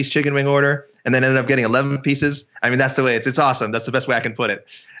 10-piece chicken wing order and then ended up getting 11 pieces? I mean, that's the way it's awesome. That's the best way I can put it.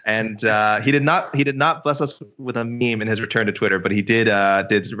 And he did not bless us with a meme in his return to Twitter, but he did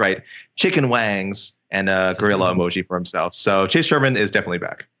write chicken wangs and a gorilla emoji for himself. So Chase Sherman is definitely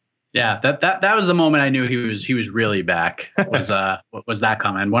back. Yeah, that was the moment I knew he was really back. Was that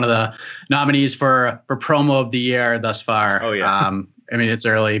comment? One of the nominees for promo of the year thus far. Oh yeah. I mean, it's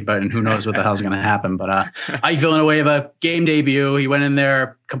early, but who knows what the hell's going to happen. But Ike Villanueva game debut. He went in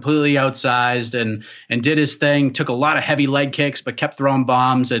there completely outsized and did his thing. Took a lot of heavy leg kicks, but kept throwing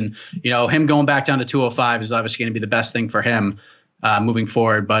bombs. And him going back down to 205 is obviously going to be the best thing for him moving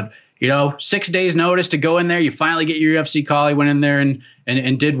forward. But 6 days notice to go in there. You finally get your UFC call. He went in there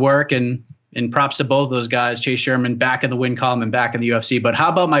and did work. And props to both those guys. Chase Sherman back in the win column and back in the UFC. But how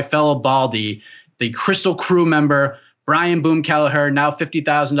about my fellow Baldy, the Crystal Crew member, Brian Boom Kelleher, now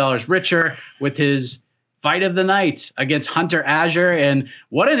 $50,000 richer with his fight of the night against Hunter Azure. And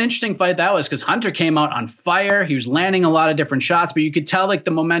what an interesting fight that was, because Hunter came out on fire. He was landing a lot of different shots, but you could tell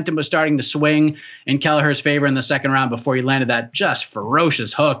the momentum was starting to swing in Kelleher's favor in the second round before he landed that just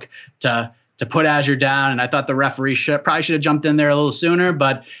ferocious hook to put Azure down. And I thought the referee probably should have jumped in there a little sooner,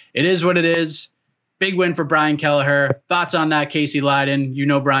 but it is what it is. Big win for Brian Kelleher. Thoughts on that, Casey Leydon? You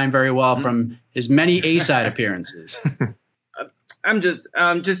know Brian very well from his many A-side appearances. I'm just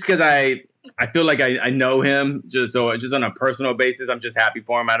because I feel like I know him just on a personal basis. I'm just happy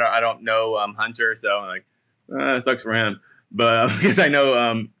for him. I don't know Hunter, so it sucks for him. But because I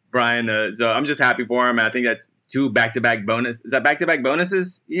know Brian, so I'm just happy for him. I think that's 2 back-to-back bonus. Is that back-to-back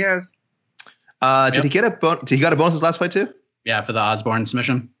bonuses? Yes. Did he get a bonus? Did he got a bonus last fight too? Yeah, for the Osborne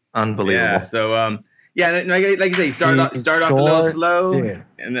submission. Unbelievable. Yeah. So like you say, start off a little slow,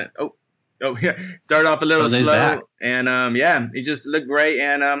 and then start off a little Jose's slow, back. And he just looked great.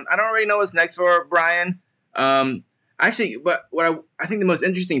 And I don't really know what's next for Brian. Actually, but what I think the most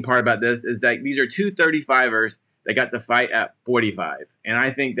interesting part about this is that these are 2 35ers that got the fight at 45, and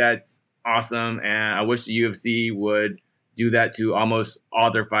I think that's awesome. And I wish the UFC would do that to almost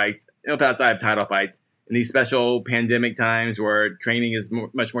all their fights, outside of title fights. In these special pandemic times where training is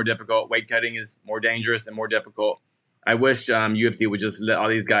much more difficult, weight cutting is more dangerous and more difficult, I wish UFC would just let all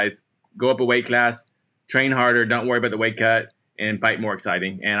these guys go up a weight class, train harder, don't worry about the weight cut, and fight more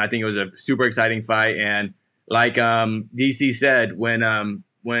exciting. And I think it was a super exciting fight. And like DC said, when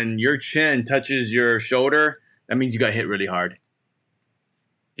your chin touches your shoulder, that means you got hit really hard.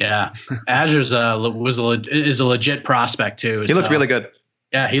 Yeah, Azure's is a legit prospect too. He looked really good.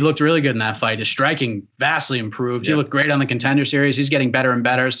 Yeah, he looked really good in that fight. His striking vastly improved. He looked great on the Contender Series. He's getting better and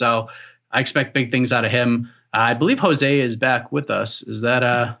better. So I expect big things out of him. I believe Jose is back with us. Is that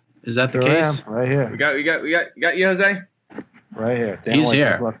the case? Right here. We got you, Jose. Right here. He's White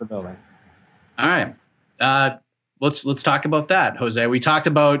here. just left the building. All right. Let's talk about that, Jose. We talked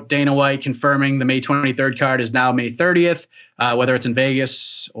about Dana White confirming the May 23rd card is now May 30th, whether it's in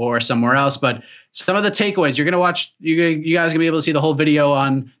Vegas or somewhere else. But some of the takeaways you're going to watch, you guys are going to be able to see the whole video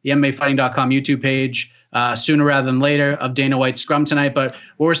on the MMAfighting.com YouTube page sooner rather than later of Dana White's scrum tonight. But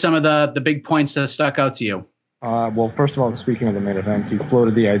what were some of the big points that stuck out to you? Well, first of all, speaking of the main event, he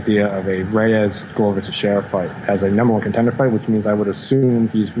floated the idea of a Reyes-Glover Teixeira fight as a number 1 contender fight, which means I would assume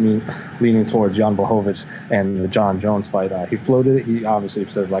he's leaning towards Jan Blachowicz and the John Jones fight. He floated it. He obviously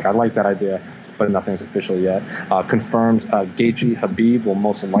says, I like that idea, but nothing's official yet. Confirmed Gaethje Habib will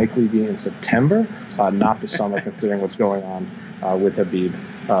most likely be in September, not the summer, considering what's going on with Habib,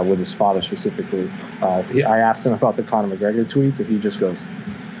 with his father specifically. I asked him about the Conor McGregor tweets, and he just goes,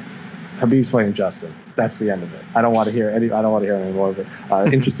 Habib's fighting Justin. That's the end of it. I don't want to hear any more of it.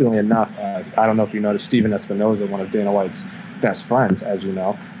 Interestingly enough, I don't know if you noticed, Steven Espinoza, one of Dana White's best friends, as you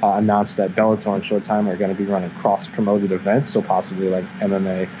know, announced that Bellator and Showtime are going to be running cross-promoted events, so possibly like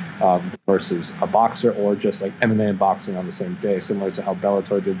MMA versus a boxer, or just like MMA and boxing on the same day, similar to how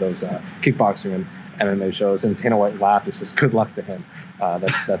Bellator did those kickboxing and MMA shows. And Dana White laughed and says, "Good luck to him."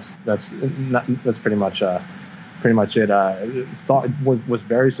 That's pretty much it. Was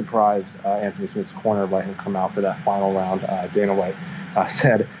very surprised Anthony Smith's corner let him come out for that final round. Dana White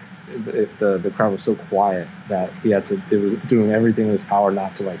said the crowd was so quiet that it was doing everything in his power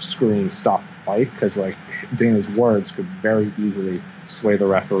not to like scream "stop the fight," because like Dana's words could very easily sway the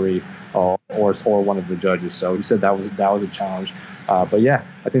referee or one of the judges. So he said that was a challenge. But yeah,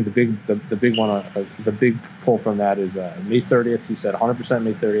 I think the big one, the big pull from that is May 30th. He said 100%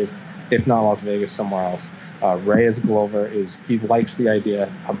 May 30th, if not Las Vegas, somewhere else. Reyes Glover he likes the idea.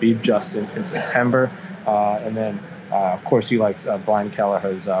 Habib Justin in September, and then of course he likes Brian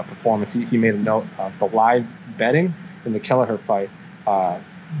Kelleher's performance. He made a note of the live betting in the Kelleher fight.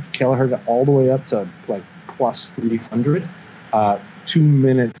 Kelleher got all the way up to like plus 300 2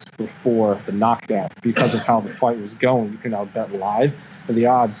 minutes before the knockout. Because of how the fight was going, you can now bet live, and the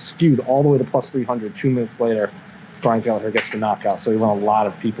odds skewed all the way to plus 300 2 minutes later. Brian Kelleher gets the knockout, so he won a lot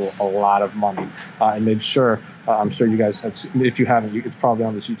of people a lot of money, and made sure, I'm sure you guys have, if you haven't, it's probably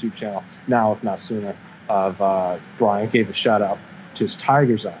on this YouTube channel now, if not sooner, of Brian gave a shout out to his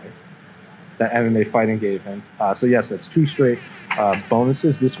Tiger's Eye that MMA Fighting gave him. So yes, that's 2 straight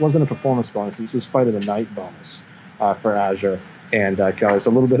bonuses. This wasn't a performance bonus. This was Fight of the Night bonus for Azure and Kelleher. It's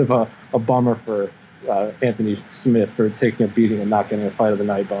a little bit of a bummer for Anthony Smith for taking a beating and not getting a Fight of the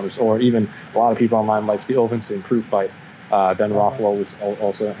Night bonus, or even a lot of people online like the Ovinson Proof fight. Ben Rothwell was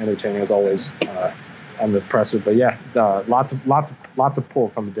also entertaining as always on the presser. But yeah, lot to pull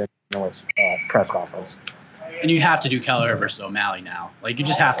from the Dana White's press conference. And you have to do Kelleher versus O'Malley now. Like, you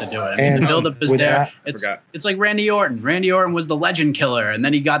just have to do it. I mean, the buildup is there. It's like Randy Orton. Randy Orton was the legend killer, and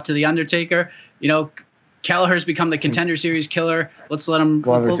then he got to the Undertaker. You know, Kelleher's become the Contender Series killer. Let's let him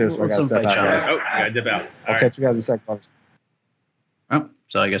fight each other. Oh, I gotta dip out. I'll catch you guys in a second. Oh,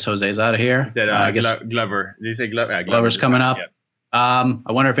 so I guess Jose's out of here. He said Glover. Did he say Glover? Glover's coming up. Yep.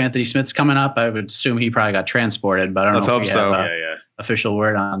 I wonder if Anthony Smith's coming up. I would assume he probably got transported, but I don't know if we have official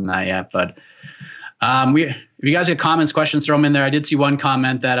word on that yet. But if you guys get comments, questions, throw them in there. I did see one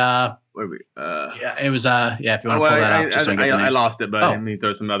comment that it was if you want to pull that up. I lost it, but let me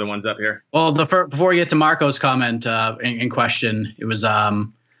throw some other ones up here. Well, before we get to Marco's comment in question, it was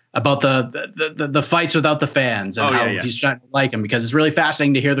about the fights without the fans and how he's trying to like him, because it's really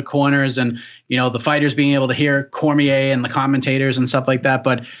fascinating to hear the corners and, you know, the fighters being able to hear Cormier and the commentators and stuff like that.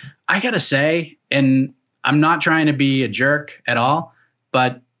 But I gotta say, and I'm not trying to be a jerk at all,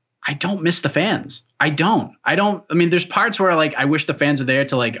 but I don't miss the fans. I don't. I mean, there's parts where like I wish the fans were there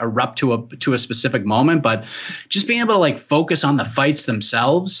to like erupt to a specific moment, but just being able to like focus on the fights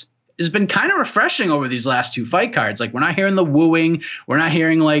themselves has been kind of refreshing over these last 2 fight cards. Like, we're not hearing the wooing. We're not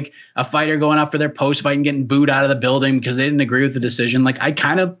hearing like a fighter going up for their post fight and getting booed out of the building because they didn't agree with the decision. Like, I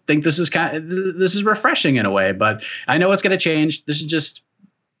kind of think this is refreshing in a way, but I know it's going to change. This is just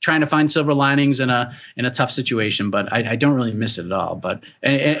trying to find silver linings in a tough situation, but I don't really miss it at all. But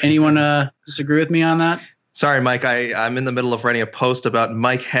anyone disagree with me on that? Sorry, Mike. I'm in the middle of writing a post about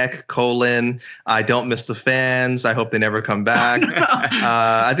Mike Heck, I don't miss the fans. I hope they never come back.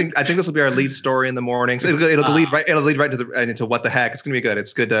 I think this will be our lead story in the mornings. It'll lead right into what the heck. It's gonna be good.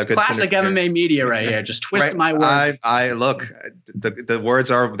 It's good. Good classic MMA media right here. Just twist my words. I look. The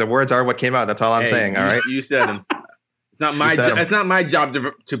words are what came out. That's all I'm saying. All right. You said them. It's not my job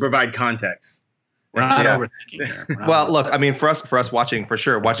to provide context. We're not overthinking here. Well, look, I mean, for us watching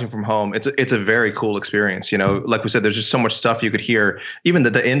from home, it's a very cool experience. You know, like we said, there's just so much stuff you could hear. Even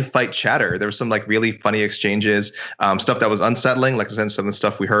the in-fight chatter, there was some like really funny exchanges, stuff that was unsettling, like some of the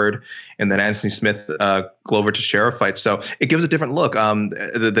stuff we heard, and then Anthony Smith, Glover Teixeira fight. So it gives a different look.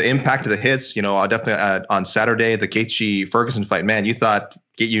 The impact of the hits, you know, definitely on Saturday, the Gaethje Ferguson fight. Man,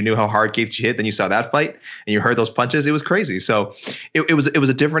 you knew how hard Gaethje hit, then you saw that fight and you heard those punches. It was crazy. So it was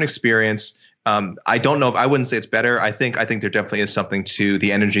a different experience. I don't know if I wouldn't say it's better. I think there definitely is something to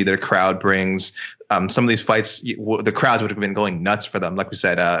the energy that a crowd brings. Some of these fights, the crowds would have been going nuts for them. Like we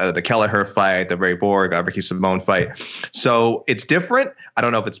said, the Kelleher fight, the Ray Borg, Ricky Simone fight. So it's different. I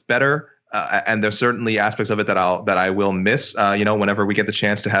don't know if it's better. And there's certainly aspects of it that I will miss, whenever we get the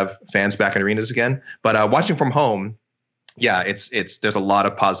chance to have fans back in arenas again. But watching from home, yeah, there's a lot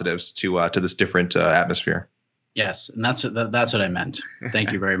of positives to this different atmosphere. Yes, and that's what I meant.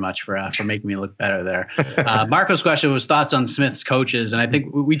 Thank you very much for making me look better there. Marco's question was thoughts on Smith's coaches, and I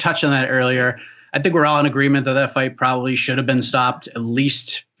think we touched on that earlier. I think we're all in agreement that fight probably should have been stopped at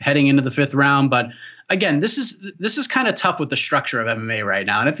least heading into the 5th round. But again, this is kind of tough with the structure of MMA right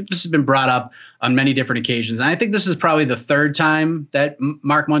now, and I think this has been brought up on many different occasions. And I think this is probably the 3rd time that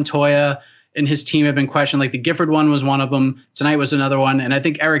Mark Montoya and his team have been questioned. Like the Gifford one was one of them. Tonight was another one, and I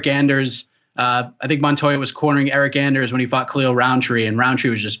think Eric Anders. I think Montoya was cornering Eric Anders when he fought Khalil Roundtree, and Roundtree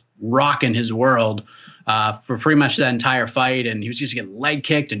was just rocking his world for pretty much that entire fight, and he was just getting leg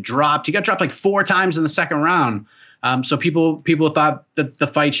kicked and dropped. He got dropped like 4 times in the 2nd round. So people thought that the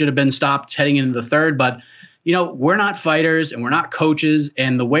fight should have been stopped heading into the 3rd, but we're not fighters and we're not coaches,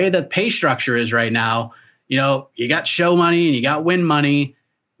 and the way that pay structure is right now, you got show money and you got win money.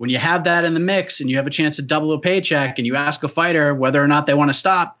 When you have that in the mix and you have a chance to double a paycheck, and you ask a fighter whether or not they want to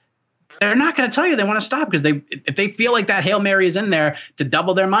stop, they're not going to tell you they want to stop, because if they feel like that Hail Mary is in there to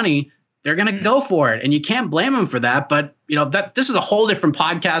double their money, they're going to go for it. And you can't blame them for that. But, this is a whole different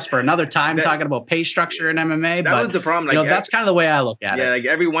podcast for another time, talking about pay structure in MMA. That was the problem. Like, that's kind of the way I look at it. Yeah, like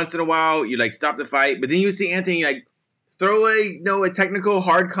every once in a while, you like stop the fight, but then you see Anthony like throw a technical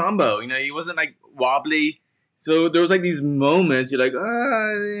hard combo. He wasn't like wobbly. So there was like these moments you're like,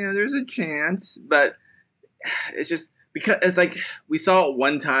 there's a chance. But it's just, because it's like we saw it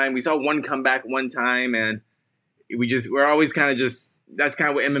one time, we saw one comeback one time, and we're always kind of just, that's kind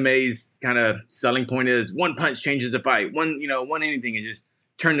of what MMA's kind of selling point is. One punch changes the fight. One anything and just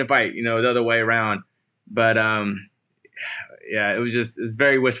turn the fight, the other way around. But it's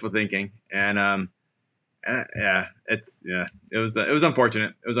very wishful thinking, and it was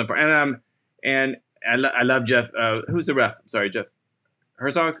unfortunate. It was unfortunate, and I love Jeff. Who's the ref? Sorry, Jeff.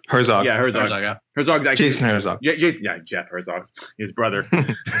 Herzog? Herzog. Yeah, Herzog. Yeah. Herzog's actually Jason Herzog. Jeff Herzog, his brother.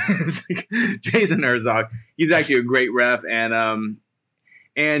 Jason Herzog. He's actually a great ref,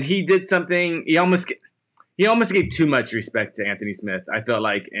 and he did something. He almost gave too much respect to Anthony Smith, I felt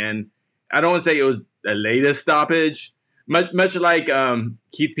like, and I don't want to say it was the latest stoppage. Much like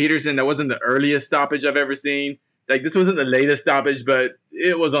Keith Peterson, that wasn't the earliest stoppage I've ever seen. Like, this wasn't the latest stoppage, but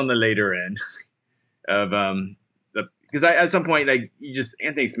it was on the later end of because at some point, like,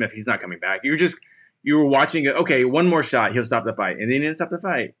 Anthony Smith, he's not coming back. You were watching it. Okay, one more shot, he'll stop the fight, and then he didn't stop the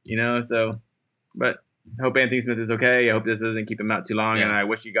fight. So, but I hope Anthony Smith is okay. I hope this doesn't keep him out too long, and I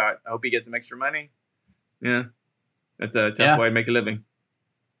hope he gets some extra money. Yeah, that's a tough way to make a living.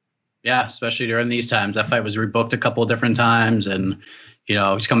 Yeah, especially during these times. That fight was rebooked a couple of different times, and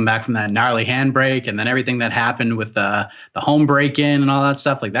he's coming back from that gnarly handbrake, and then everything that happened with the home break-in and all that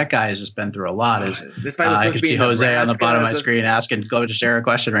stuff. Like, that guy has just been through a lot. This fight was I can see Jose on the bottom of my screen asking Glover to share a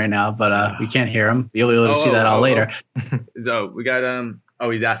question right now, but we can't hear him. You'll be able to see that later. So we got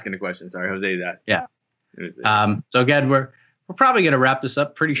he's asking a question. Sorry, Jose is asking. Yeah. So again, we're probably going to wrap this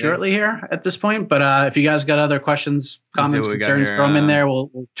up pretty shortly here at this point. But if you guys got other questions, comments, concerns, throw them in there. We'll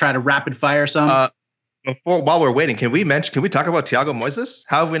try to rapid fire some. While we're waiting, can we talk about Thiago Moises?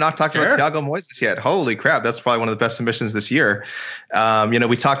 How have we not talked about Thiago Moises yet? Holy crap, that's probably one of the best submissions this year.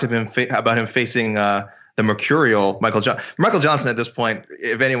 We talked about him facing the Mercurial Michael Johnson. Michael Johnson at this point,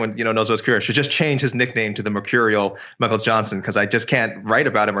 if anyone knows what's curious, should just change his nickname to the Mercurial Michael Johnson, because I just can't write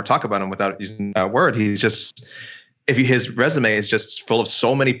about him or talk about him without using that word. He's just, his resume is just full of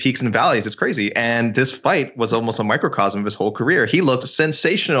so many peaks and valleys. It's crazy. And this fight was almost a microcosm of his whole career. He looked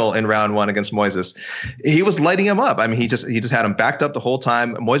sensational in round 1 against Moises. He was lighting him up. I mean, he just had him backed up the whole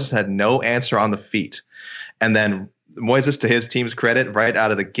time. Moises had no answer on the feet. And then Moises, to his team's credit, right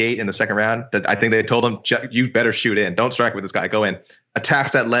out of the gate in the 2nd round, that I think they told him, you better shoot in. Don't strike with this guy. Go in.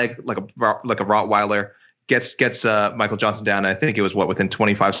 Attacks that leg like a Rottweiler. Gets Michael Johnson down. I think it was within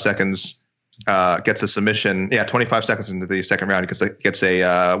 25 seconds. Gets a submission. 25 seconds into the 2nd round, gets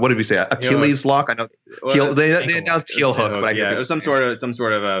a what did we say? Achilles lock. I know they announced heel hook, but it was some sort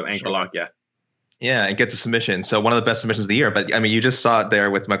of ankle lock. Yeah, and gets a submission. So one of the best submissions of the year. But I mean, you just saw it there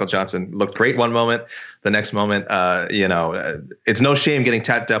with Michael Johnson. Looked great one moment. The next moment, it's no shame getting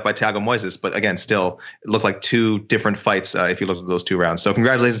tapped up by Thiago Moises. But again, still, it looked like 2 different fights if you look at those 2 rounds. So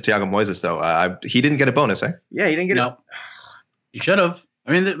congratulations to Thiago Moises, though. He didn't get a bonus, eh? Yeah, he didn't get it. You should have.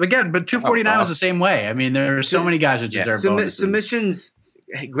 I mean, again, but 249 was the same way. I mean, there are so many guys that deserve bonuses. Submissions,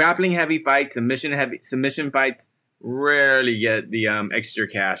 grappling heavy fights, submission fights rarely get the extra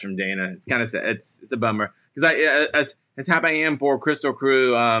cash from Dana. It's kind of sad. It's a bummer, because as happy I am for Crystal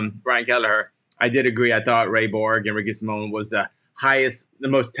Crew, Brian Kelleher, I did agree. I thought Ray Borg and Ricky Simone was the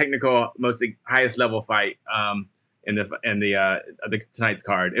most technical, highest level fight in the tonight's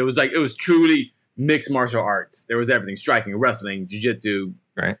card. It was truly mixed martial arts. There was everything: striking, wrestling, jiu-jitsu.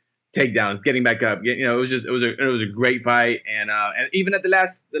 Right. takedowns, getting back up. It was a great fight, and even at the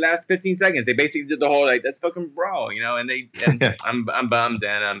last 15 seconds, they basically did the whole like let's fucking brawl, and I'm bummed,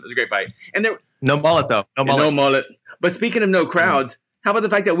 and it was a great fight. And there No mullet though. no mullet. But speaking of no crowds, how about the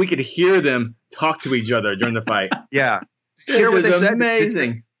fact that we could hear them talk to each other during the fight? Yeah. Did you hear what they said?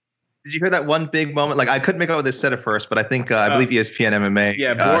 Amazing. Did you hear that one big moment? Like I couldn't make out what they said at first, but I think I believe ESPN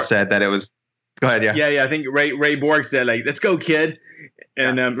MMA said that it was. Go ahead, yeah. Yeah. I think Ray Borg said like, "Let's go, kid,"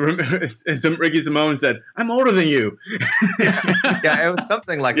 and and Ricky Simone said, "I'm older than you." Yeah, it was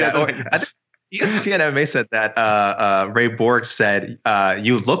something like that. Or, I think ESPN MMA said that Ray Borg said,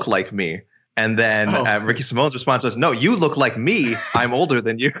 "You look like me," and then Ricky Simone's response was, "No, you look like me. I'm older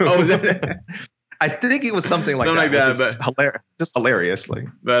than you." I think it was something like that, just hilariously.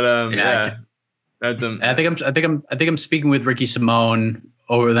 But that's I think I'm speaking with Ricky Simone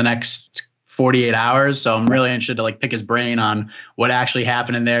over the next 48 hours, so I'm really interested to like pick his brain on what actually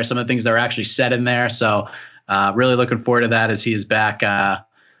happened in there, some of the things that were actually said in there. So really looking forward to that as he is back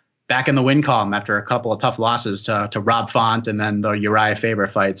in the win column after a couple of tough losses to Rob Font and then the Uriah Faber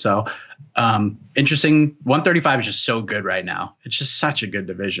fight. So interesting. 135 is just so good right now. It's just such a good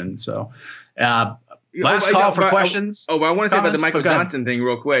division. So last call for questions. I want to say about the Michael Johnson thing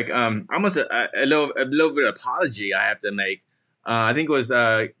real quick. Almost a little bit of apology I have to make. I think it was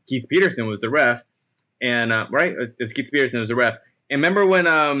Keith Peterson was the ref, and right, it was Keith Peterson was the ref. And remember when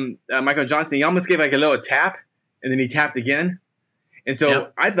Michael Johnson, he almost gave like a little tap, and then he tapped again. And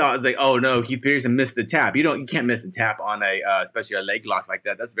so I thought, I was like, oh no, Keith Peterson missed the tap. You can't miss the tap on especially a leg lock like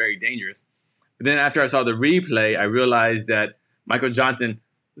that. That's very dangerous. But then after I saw the replay, I realized that Michael Johnson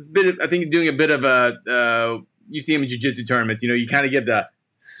was doing a bit of you see him in jiu-jitsu tournaments, you kind of get the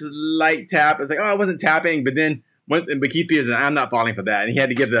slight tap. It's like, oh, I wasn't tapping. But then, but Keith Peterson, I'm not falling for that. And he had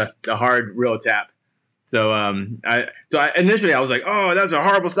to give the hard, real tap. So initially I was like, oh, that was a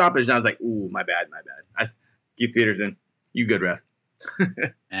horrible stoppage. And I was like, ooh, my bad. Keith Peterson, you good ref.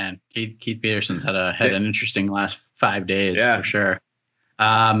 And Keith Peterson's had an interesting last 5 days for sure.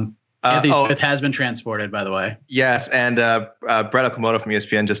 Anthony Smith has been transported, by the way. Yes, and Brett Okamoto from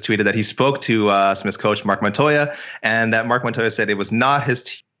ESPN just tweeted that he spoke to Smith's coach, Mark Montoya, and that Mark Montoya said it was not his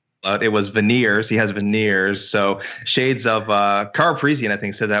team. It was veneers. He has veneers. So shades of Cara Parisian, I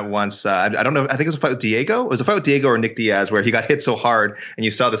think, said that once. I don't know. I think it was a fight with Diego. It was a fight with Diego or Nick Diaz where he got hit so hard and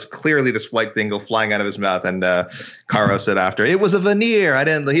you saw this white thing go flying out of his mouth. And Cara said after, it was a veneer. He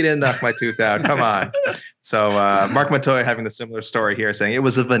didn't knock my tooth out. Come on. So Mark Montoya having the similar story here, saying it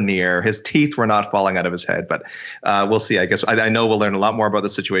was a veneer. His teeth were not falling out of his head. But we'll see. I guess I know we'll learn a lot more about the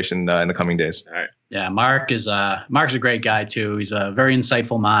situation in the coming days. All right. Yeah, Mark's a great guy too. He's a very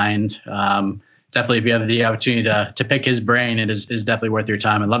insightful mind. Definitely, if you have the opportunity to pick his brain, it is definitely worth your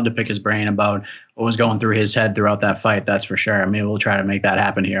time. I'd love to pick his brain about what was going through his head throughout that fight. That's for sure. Maybe we'll try to make that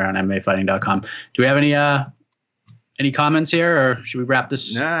happen here on MMAfighting.com. Do we have any comments here, or should we wrap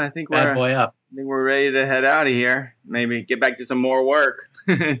this bad boy up? I think we're ready to head out of here. Maybe get back to some more work.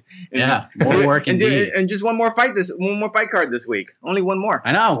 More work indeed. And just one more fight card this week. Only one more.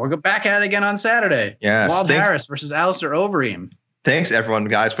 I know. We're back at it again on Saturday. Yeah. Wald Harris versus Alistair Overeem. Thanks everyone,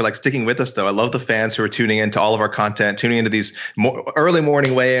 guys, for sticking with us though. I love the fans who are tuning into all of our content, tuning into these early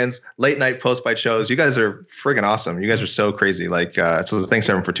morning weigh-ins, late night post-fight shows. You guys are friggin' awesome. You guys are so crazy. So thanks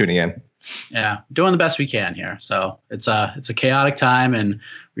everyone for tuning in. Yeah, doing the best we can here. So it's a chaotic time, and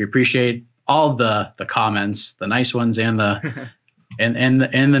we appreciate all of the comments, the nice ones and the and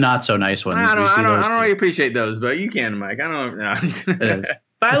the not so nice ones. I don't really appreciate those, but you can, Mike. I don't know. It is.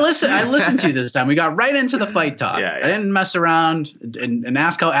 But I listened to you this time. We got right into the fight talk. Yeah. I didn't mess around and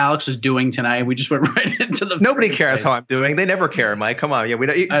ask how Alex was doing tonight. We just went right into the. Nobody cares how I'm doing. They never care, Mike. Come on. Yeah, we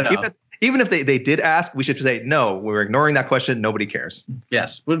don't. Even if they did ask, we should say no. We're ignoring that question. Nobody cares.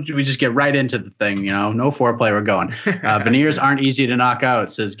 Yes, we just get right into the thing. No foreplay. We're going. Veneers aren't easy to knock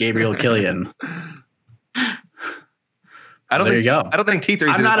out, says Gabriel Killian. I don't think teeth are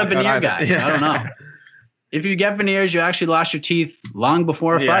easy. I'm not a veneer guy. So I don't know. If you get veneers, you actually lost your teeth long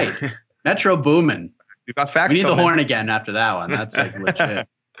before a fight. Metro Boomin. We've got facts. We need the horn again after that one. That's legit.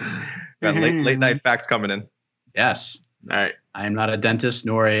 Got late night facts coming in. Yes. All right. I am not a dentist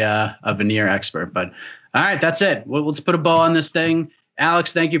nor a veneer expert, but all right, that's it. Let's put a bow on this thing.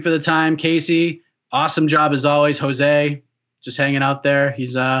 Alex, thank you for the time. Casey, awesome job as always. Jose, just hanging out there.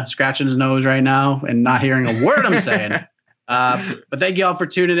 He's scratching his nose right now and not hearing a word I'm saying. But thank you all for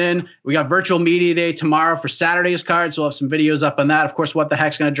tuning in. We got virtual media day tomorrow for Saturday's cards. We'll have some videos up on that. Of course, What the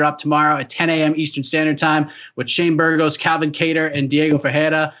Heck's going to drop tomorrow at 10 a.m. Eastern Standard Time with Shane Burgos, Calvin Cater, and Diego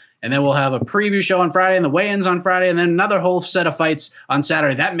Ferreira. And then we'll have a preview show on Friday and the weigh-ins on Friday, and then another whole set of fights on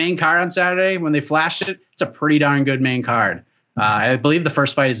Saturday. That main card on Saturday, when they flashed it, it's a pretty darn good main card. I believe the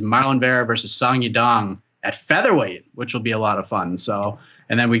first fight is Marlon Vera versus Song Yadong at featherweight, which will be a lot of fun. So,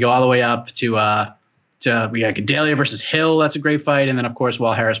 and then we go all the way up to we got Gedalia versus Hill. That's a great fight. And then, of course,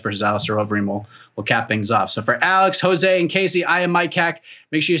 Walt Harris versus Alistair Overeem will cap things off. So for Alex, Jose, and Casey, I am Mike Heck.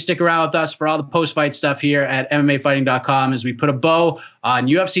 Make sure you stick around with us for all the post-fight stuff here at MMAfighting.com as we put a bow on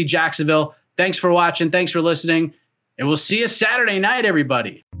UFC Jacksonville. Thanks for watching. Thanks for listening. And we'll see you Saturday night,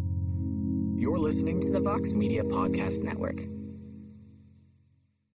 everybody. You're listening to the Vox Media Podcast Network.